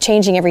rules keep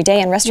changing every day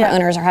and restaurant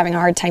owners are having a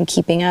hard time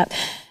keeping up.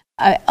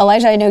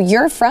 Elijah, I know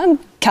you're from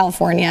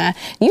California.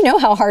 You know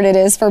how hard it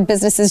is for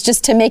businesses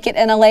just to make it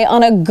in LA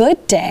on a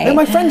good day. And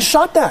my friend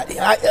shot that.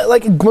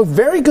 A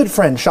very good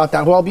friend shot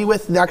that, who I'll be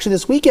with actually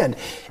this weekend.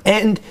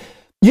 And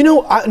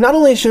not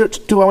only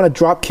do I want to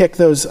drop kick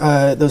those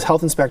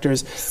health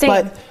inspectors,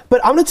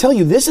 but I'm going to tell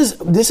you, this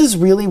is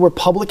really where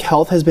public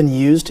health has been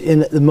used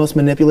in the most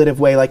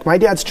manipulative way. Like my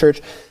dad's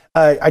church,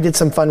 I did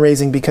some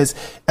fundraising because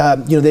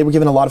they were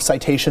given a lot of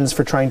citations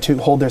for trying to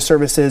hold their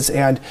services,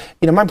 and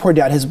my poor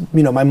dad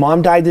my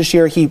mom died this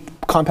year. He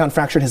compound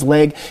fractured his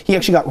leg. He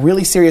actually got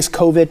really serious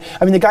COVID.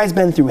 I mean, the guy's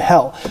been through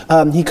hell.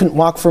 He couldn't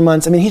walk for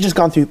months. I mean, he's just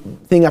gone through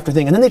thing after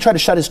thing. And then they tried to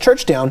shut his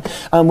church down,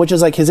 which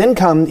is like his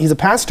income. He's a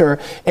pastor,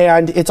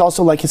 and it's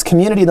also like his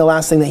community, the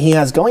last thing that he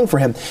has going for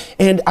him.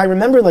 And I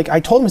remember,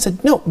 I told him, I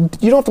said, no,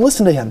 you don't have to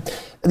listen to him.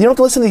 You don't have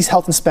to listen to these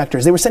health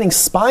inspectors. They were sending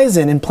spies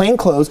in plain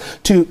clothes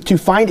to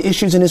find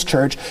issues in his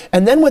church.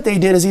 And then what they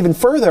did is even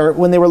further,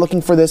 when they were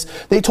looking for this,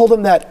 they told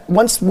him that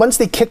once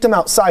they kicked him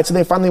outside, so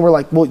they finally were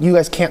like, well, you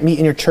guys can't meet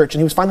in your church.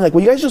 And he was finally like,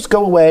 well, you guys just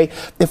go away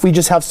if we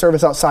just have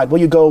service outside. Will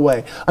you go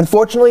away?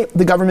 Unfortunately,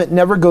 the government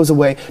never goes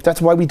away.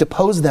 That's why we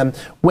depose them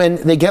when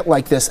they get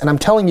like this. And I'm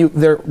telling you,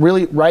 they're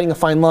really riding a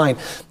fine line.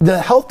 The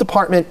health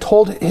department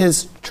told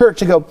his church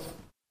to go,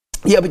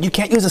 yeah, but you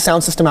can't use a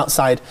sound system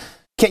outside.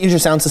 Can't use your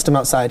sound system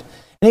outside.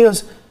 And he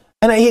goes,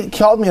 and he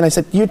called me and I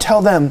said, you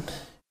tell them,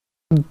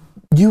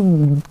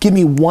 you give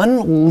me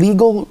one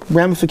legal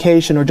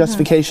ramification or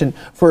justification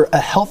for a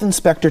health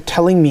inspector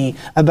telling me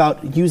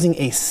about using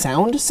a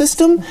sound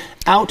system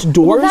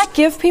outdoors. Will that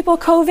give people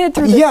COVID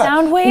through the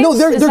sound waves?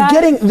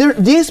 No,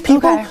 these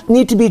people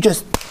need to be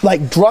just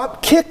like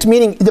drop kicked,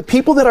 meaning the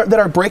people that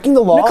are breaking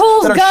the law,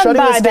 Nicole's that are gun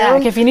shutting us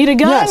down. buyback. If you need a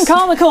gun, Yes.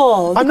 call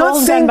Nicole. I'm not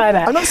Nicole's saying gun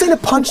buyback. I'm not saying to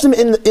punch them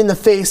in the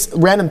face,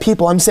 random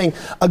people. I'm saying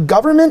a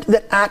government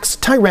that acts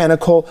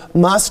tyrannical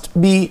must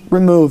be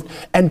removed,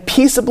 and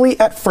peaceably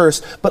at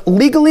first, but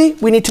legally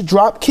we need to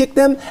drop kick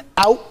them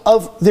out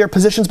of their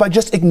positions by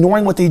just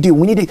ignoring what they do.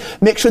 We need to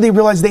make sure they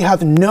realize they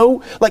have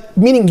no, like,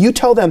 meaning you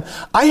tell them,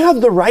 I have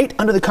the right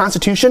under the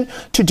Constitution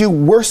to do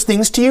worse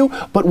things to you,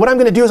 but what I'm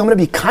going to do is I'm going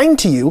to be kind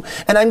to you,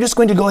 and I'm just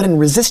going to go ahead and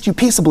resist you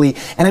peaceably,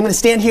 and I'm going to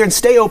stand here and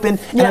stay open,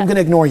 and I'm going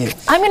to ignore you.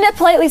 I'm going to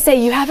politely say,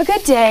 you have a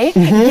good day,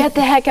 get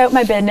the heck out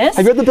my business.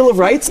 I read the Bill of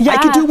Rights. Yeah. I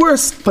could do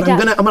worse, but Yeah.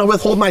 I'm gonna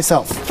withhold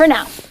myself. For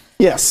now.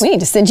 Yes. We need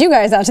to send you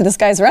guys out to this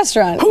guy's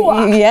restaurant.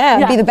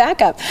 Yeah, be the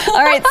backup.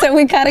 All right, so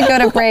we gotta go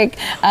to break.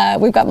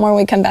 We've got more when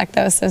we come back,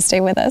 though, so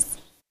stay with us.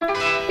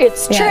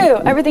 It's true.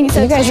 Everything you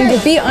said You guys is true. need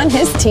to be on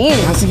his team.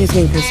 I think he's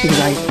getting pissed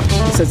because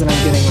he says that I'm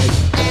getting like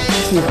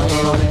too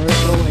much on there.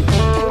 So like,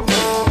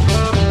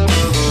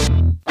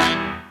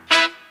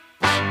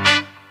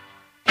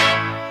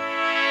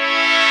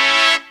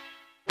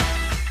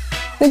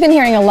 We've been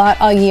hearing a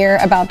lot all year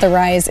about the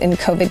rise in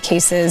COVID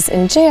cases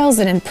in jails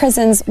and in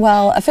prisons.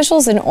 Well,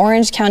 officials in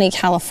Orange County,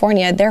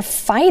 California, they're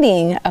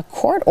fighting a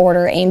court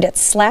order aimed at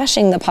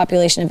slashing the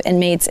population of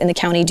inmates in the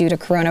county due to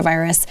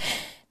coronavirus.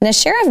 And the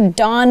Sheriff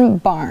Don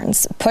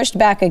Barnes pushed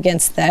back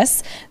against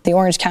this. The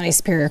Orange County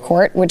Superior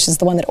Court, which is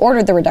the one that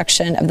ordered the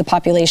reduction of the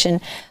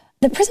population,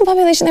 the prison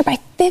population there by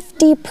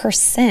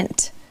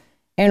 50%.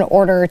 In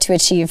order to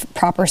achieve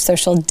proper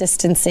social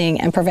distancing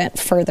and prevent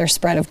further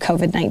spread of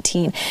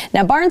COVID-19.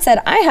 Now, Barnes said,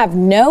 I have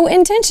no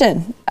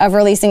intention of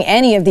releasing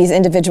any of these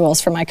individuals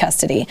from my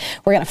custody.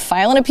 We're going to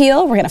file an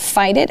appeal, we're going to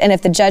fight it, and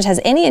if the judge has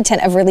any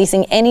intent of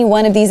releasing any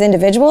one of these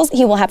individuals,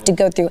 he will have to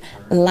go through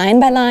line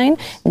by line,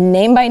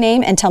 name by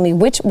name, and tell me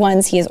which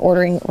ones he is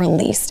ordering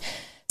released.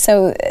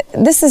 So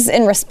this is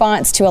in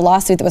response to a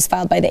lawsuit that was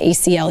filed by the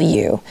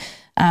ACLU.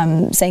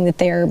 Saying that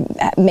they're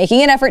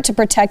making an effort to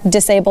protect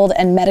disabled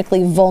and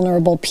medically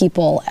vulnerable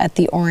people at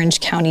the Orange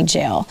County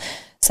Jail.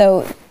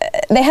 So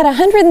they had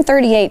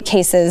 138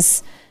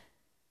 cases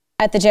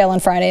at the jail on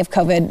Friday of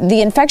COVID.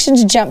 The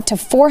infections jumped to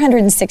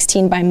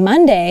 416 by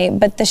Monday,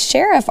 but the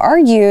sheriff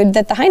argued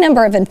that the high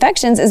number of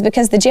infections is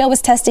because the jail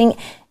was testing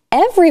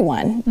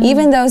everyone,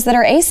 even those that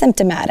are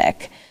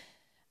asymptomatic.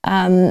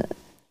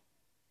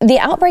 The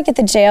outbreak at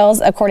the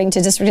jails, according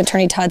to District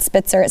Attorney Todd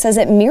Spitzer, it says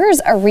it mirrors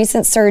a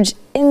recent surge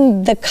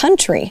in the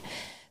country.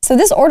 So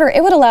this order,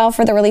 it would allow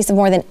for the release of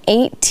more than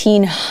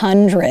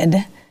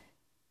 1,800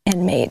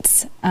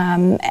 inmates.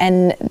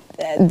 And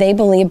they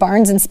believe,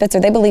 Barnes and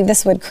Spitzer, they believe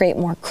this would create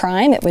more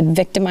crime. It would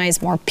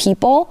victimize more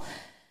people.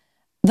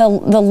 The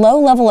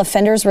low-level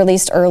offenders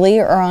released early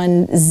are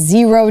on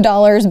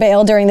 $0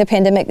 bail during the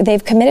pandemic.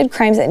 They've committed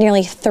crimes at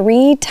nearly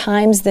 3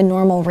 times the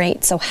normal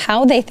rate. So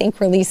how they think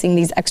releasing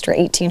these extra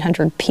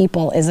 1,800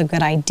 people is a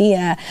good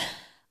idea,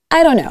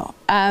 I don't know.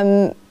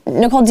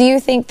 Nicole, do you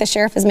think the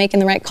sheriff is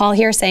making the right call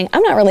here, saying,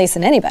 I'm not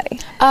releasing anybody?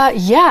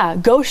 Yeah,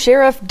 go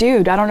sheriff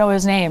dude. I don't know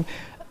his name.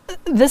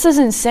 This is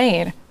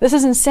insane.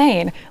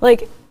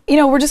 Like, you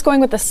know, we're just going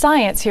with the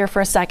science here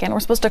for a second. We're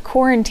supposed to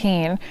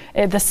quarantine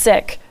the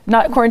sick,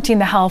 not quarantine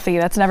the healthy.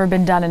 That's never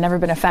been done and never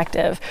been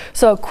effective.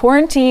 So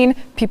quarantine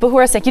people who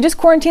are sick. You just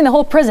quarantine the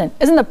whole prison.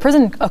 Isn't the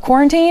prison a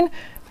quarantine?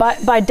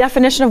 By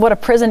definition of what a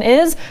prison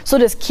is. So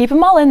just keep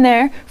them all in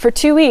there for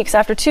 2 weeks.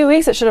 After 2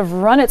 weeks, it should have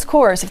run its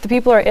course. If the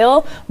people are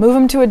ill, move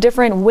them to a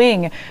different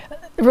wing.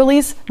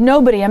 Release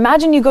nobody.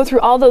 Imagine you go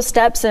through all those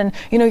steps and,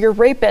 you know, your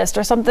rapist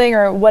or something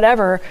or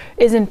whatever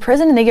is in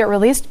prison and they get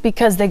released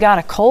because they got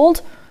a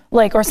cold.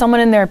 Like, or someone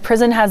in their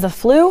prison has the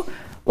flu.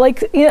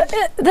 Like, you know,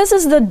 this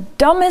is the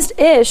dumbest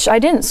ish. I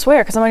didn't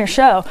swear because I'm on your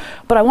show,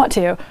 but I want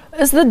to.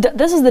 This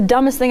is the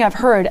dumbest thing I've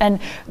heard. And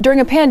during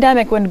a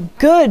pandemic, when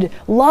good,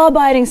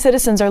 law-abiding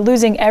citizens are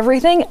losing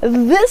everything,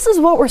 this is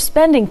what we're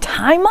spending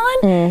time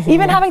on.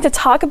 Even having to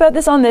talk about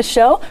this on this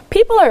show,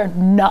 people are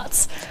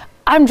nuts.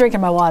 I'm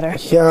drinking my water.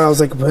 yeah, I was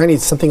like, I need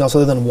something else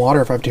other than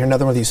water if I have to hear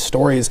another one of these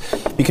stories,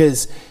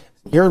 because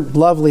you're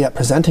lovely at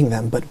presenting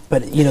them, but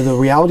you know, the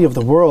reality of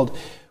the world,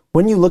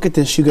 when you look at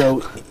this, you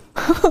go,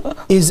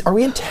 are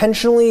we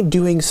intentionally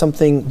doing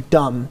something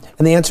dumb?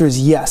 And the answer is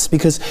yes,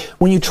 because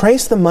when you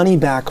trace the money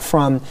back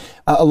from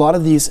a lot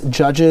of these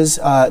judges,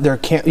 their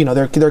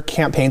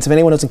campaigns. If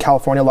anyone knows in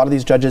California, a lot of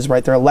these judges,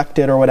 right, they're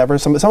elected or whatever.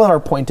 Some of them are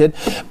appointed,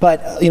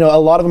 but you know, a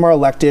lot of them are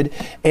elected.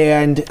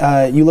 And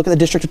you look at the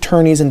district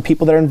attorneys and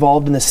people that are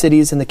involved in the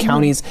cities and the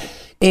counties,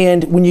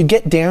 and when you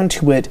get down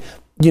to it,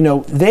 you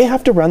know, they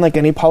have to run like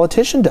any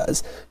politician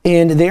does,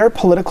 and they are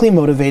politically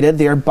motivated.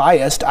 They are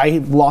biased. I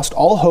lost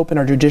all hope in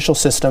our judicial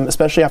system,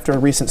 especially after a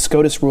recent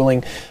SCOTUS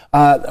ruling.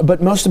 But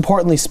most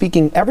importantly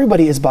speaking,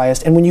 everybody is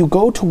biased. And when you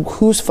go to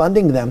who's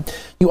funding them,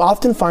 you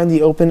often find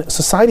the Open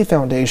Society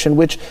Foundation,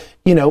 which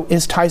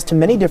is ties to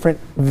many different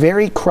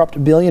very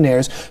corrupt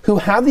billionaires who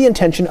have the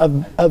intention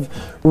of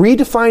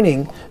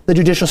redefining the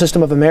judicial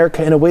system of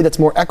America in a way that's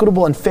more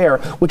equitable and fair,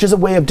 which is a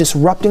way of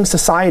disrupting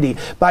society.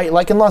 By,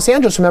 like in Los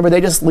Angeles, remember, they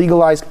just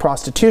legalized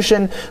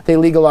prostitution. They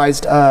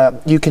legalized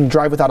you can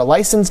drive without a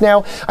license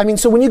now. I mean,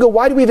 so when you go,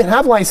 why do we even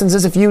have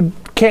licenses if you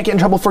can't get in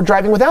trouble for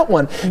driving without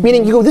one?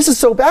 Meaning you go, this is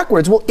so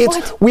backwards. Well,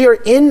 we are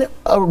in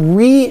a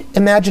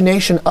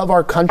reimagination of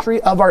our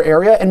country, of our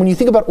area. And when you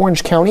think about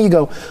Orange County, you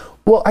go,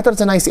 well, I thought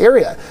it's a nice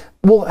area.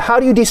 Well, how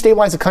do you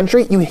destabilize a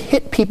country? You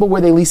hit people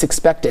where they least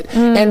expect it.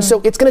 And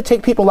so it's going to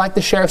take people like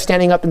the sheriff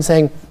standing up and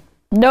saying,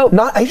 nope.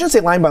 I shouldn't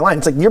say line by line.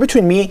 It's like, you're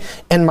between me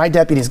and my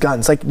deputy's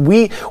guns. Like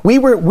we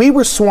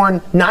were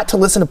sworn not to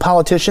listen to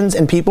politicians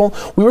and people.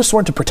 We were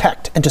sworn to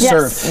protect and to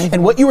serve.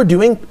 And what you were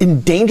doing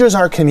endangers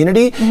our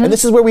community. And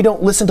this is where we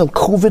don't listen to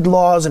COVID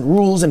laws and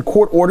rules and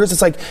court orders.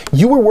 It's like,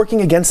 you were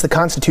working against the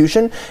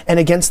Constitution and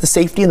against the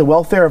safety and the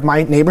welfare of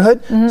my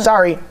neighborhood.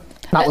 Sorry,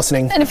 not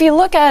listening. And if you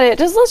look at it,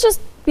 let's just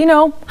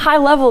high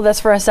level this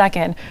for a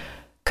second.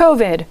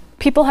 COVID.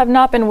 People have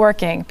not been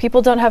working.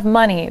 People don't have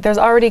money. There's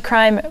already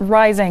crime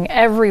rising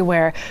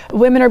everywhere.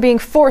 Women are being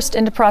forced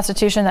into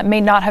prostitution that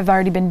may not have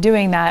already been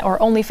doing that, or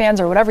OnlyFans,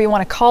 or whatever you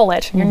want to call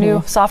it, your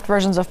new soft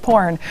versions of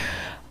porn.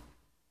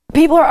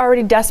 People are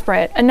already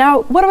desperate. And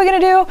now, what are we going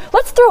to do?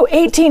 Let's throw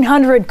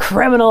 1,800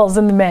 criminals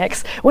in the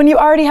mix when you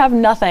already have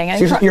nothing.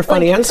 And you're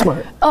funny and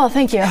smart. Oh,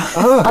 thank you.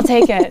 I'll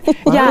take it.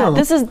 Yeah,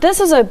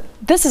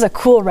 this is a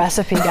cool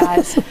recipe,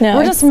 guys.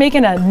 We're just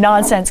making a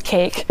nonsense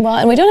cake. Well,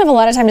 and we don't have a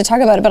lot of time to talk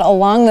about it, but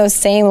along those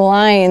same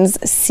lines,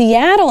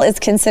 Seattle is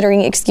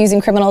considering excusing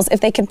criminals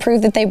if they can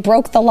prove that they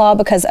broke the law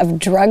because of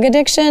drug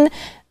addiction,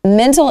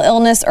 mental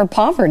illness, or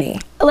poverty.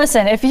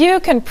 Listen, if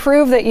you can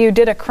prove that you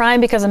did a crime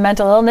because of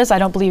mental illness, I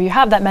don't believe you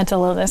have that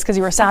mental illness because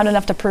you were sound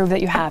enough to prove that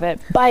you have it.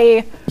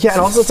 Bye. Yeah,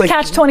 and also it's like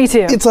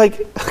Catch-22. It's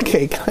like,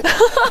 okay, can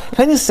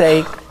I just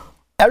say,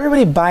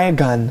 everybody buy a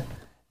gun,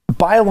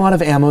 buy a lot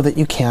of ammo that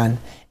you can,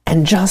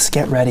 and just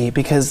get ready,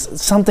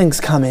 because something's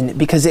coming,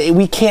 because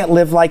we can't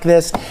live like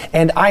this.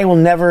 And I will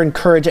never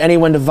encourage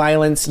anyone to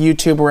violence,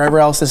 YouTube or wherever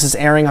else this is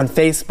airing, on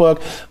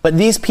Facebook, but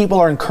these people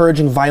are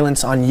encouraging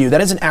violence on you. That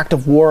is an act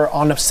of war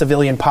on a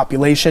civilian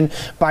population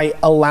by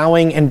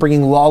allowing and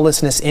bringing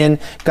lawlessness in.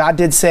 God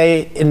did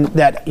say in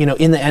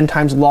the end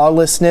times,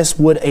 lawlessness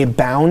would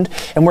abound,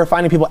 and we're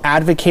finding people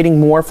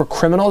advocating more for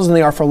criminals than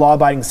they are for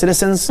law-abiding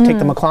citizens. Take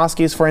the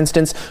McCloskeys, for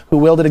instance, who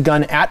wielded a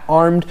gun at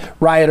armed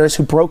rioters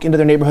who broke into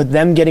their neighborhood,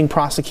 them getting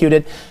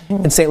prosecuted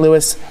in St.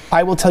 Louis.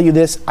 I will tell you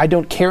this, I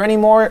don't care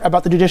anymore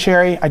about the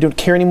judiciary. I don't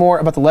care anymore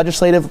about the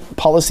legislative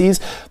policies.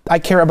 I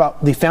care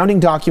about the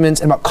founding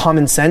documents and about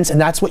common sense, and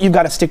that's what you've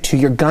got to stick to,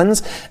 your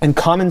guns and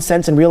common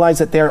sense, and realize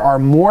that there are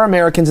more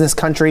Americans in this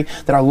country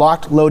that are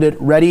locked, loaded,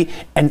 ready,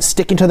 and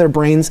sticking to their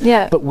brains.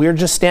 Yeah. But we're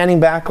just standing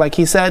back, like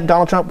he said,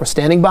 Donald Trump, we're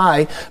standing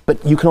by,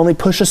 but you can only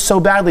push us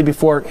so badly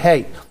before,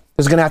 hey,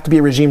 there's going to have to be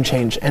a regime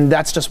change, and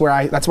that's just where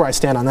I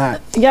stand on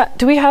that. Yeah.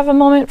 Do we have a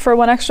moment for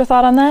one extra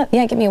thought on that?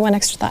 Yeah, give me one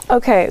extra thought.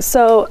 Okay,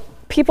 so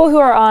people who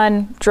are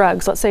on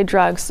drugs, let's say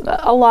drugs,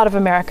 a lot of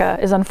America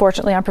is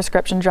unfortunately on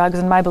prescription drugs,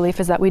 and my belief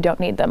is that we don't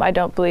need them. I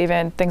don't believe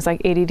in things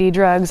like ADD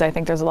drugs. I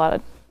think there's a lot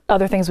of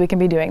other things we can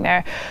be doing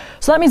there.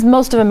 So that means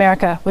most of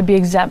America would be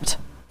exempt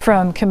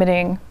from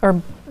committing,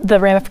 or the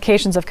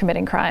ramifications of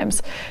committing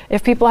crimes.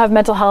 If people have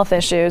mental health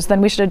issues, then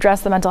we should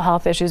address the mental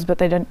health issues, but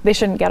they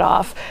shouldn't get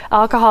off.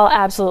 Alcohol,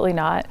 absolutely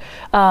not.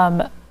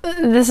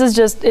 This is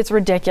just, it's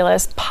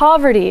ridiculous.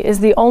 Poverty is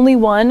the only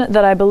one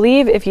that I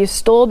believe if you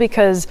stole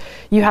because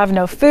you have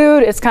no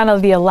food, it's kind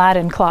of the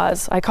Aladdin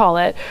clause, I call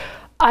it.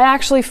 I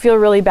actually feel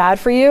really bad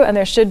for you, and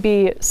there should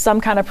be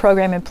some kind of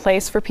program in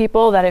place for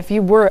people that if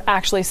you were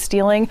actually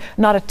stealing,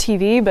 not a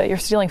TV, but you're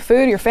stealing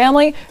food, your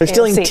family. They're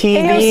stealing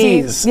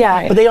TVs.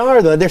 Yeah. But they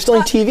are, though. They're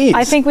stealing TVs.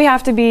 I think we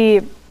have to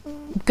be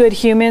good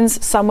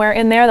humans somewhere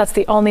in there. That's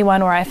the only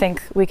one where I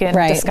think we can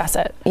discuss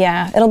it.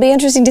 Yeah, it'll be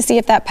interesting to see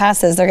if that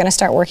passes. They're going to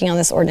start working on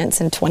this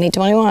ordinance in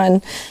 2021.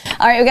 All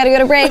right, we got to go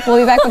to break. We'll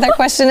be back with our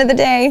question of the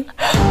day.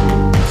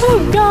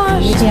 Oh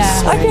gosh!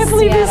 Yeah, I can't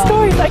believe these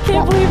stories. I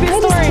can't believe these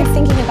stories. I just keep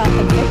thinking about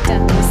the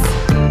victims.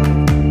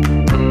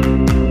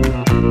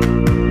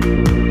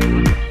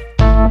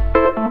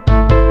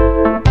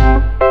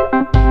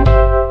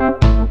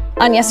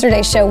 On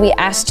yesterday's show, we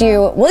asked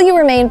you, will you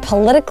remain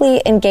politically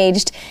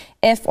engaged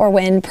if or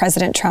when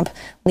President Trump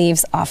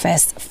leaves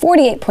office?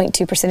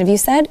 48.2% of you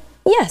said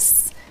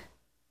yes.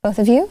 Both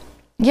of you?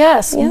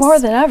 Yes, more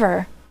than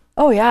ever.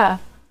 Oh yeah.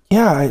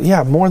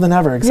 Yeah, more than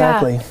ever,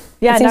 exactly.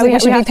 Yeah, now we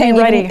should be paying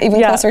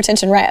even closer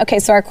attention. Right. Okay,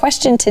 so our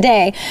question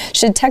today,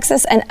 should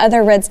Texas and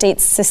other red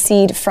states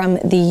secede from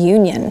the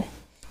Union?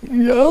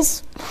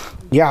 Yes.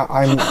 Yeah,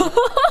 I'm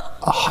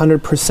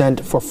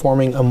 100% for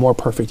forming a more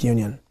perfect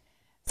union.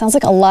 Sounds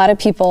like a lot of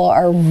people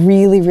are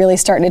really, really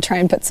starting to try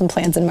and put some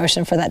plans in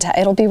motion for that.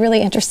 It'll be really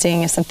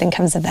interesting if something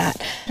comes of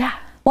that. Yeah.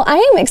 Well, I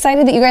am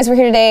excited that you guys were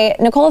here today.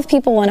 Nicole, if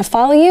people want to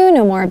follow you,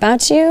 know more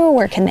about you,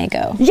 where can they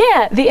go?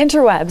 Yeah, the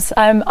interwebs.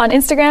 I'm on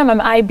Instagram, I'm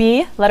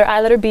IB, letter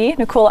I, letter B,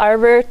 Nicole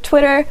Arbor.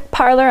 Twitter,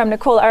 Parler, I'm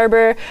Nicole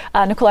Arbor.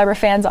 Nicole Arbor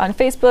fans on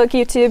Facebook,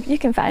 YouTube. You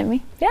can find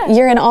me. Yeah.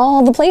 You're in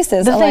all the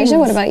places. Elijah,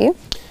 what about you?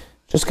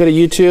 Just go to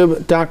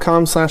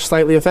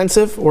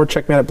youtube.com/slightly-offensive or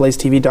check me out at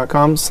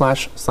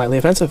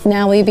blazetv.com/slightly-offensive.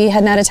 Now, will you be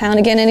heading out of town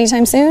again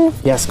anytime soon?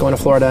 Yes, going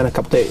to Florida in a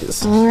couple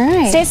days. All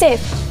right. Stay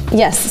safe.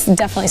 Yes,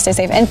 definitely stay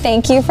safe. And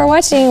thank you for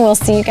watching. We'll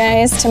see you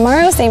guys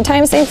tomorrow, same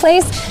time, same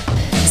place,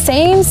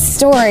 same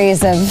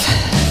stories of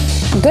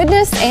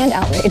goodness and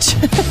outrage.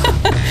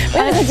 We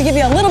always like to give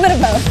you a little bit of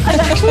both. I'm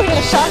actually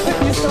shocked with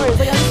these stories.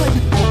 Like, I'm just like,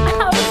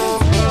 how is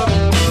this real?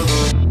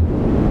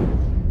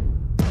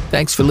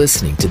 Thanks for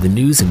listening to the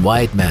news and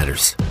why it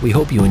matters. We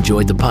hope you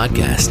enjoyed the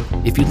podcast.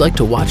 If you'd like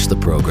to watch the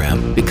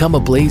program, become a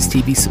Blaze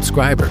TV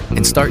subscriber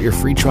and start your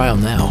free trial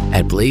now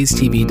at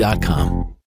blazetv.com.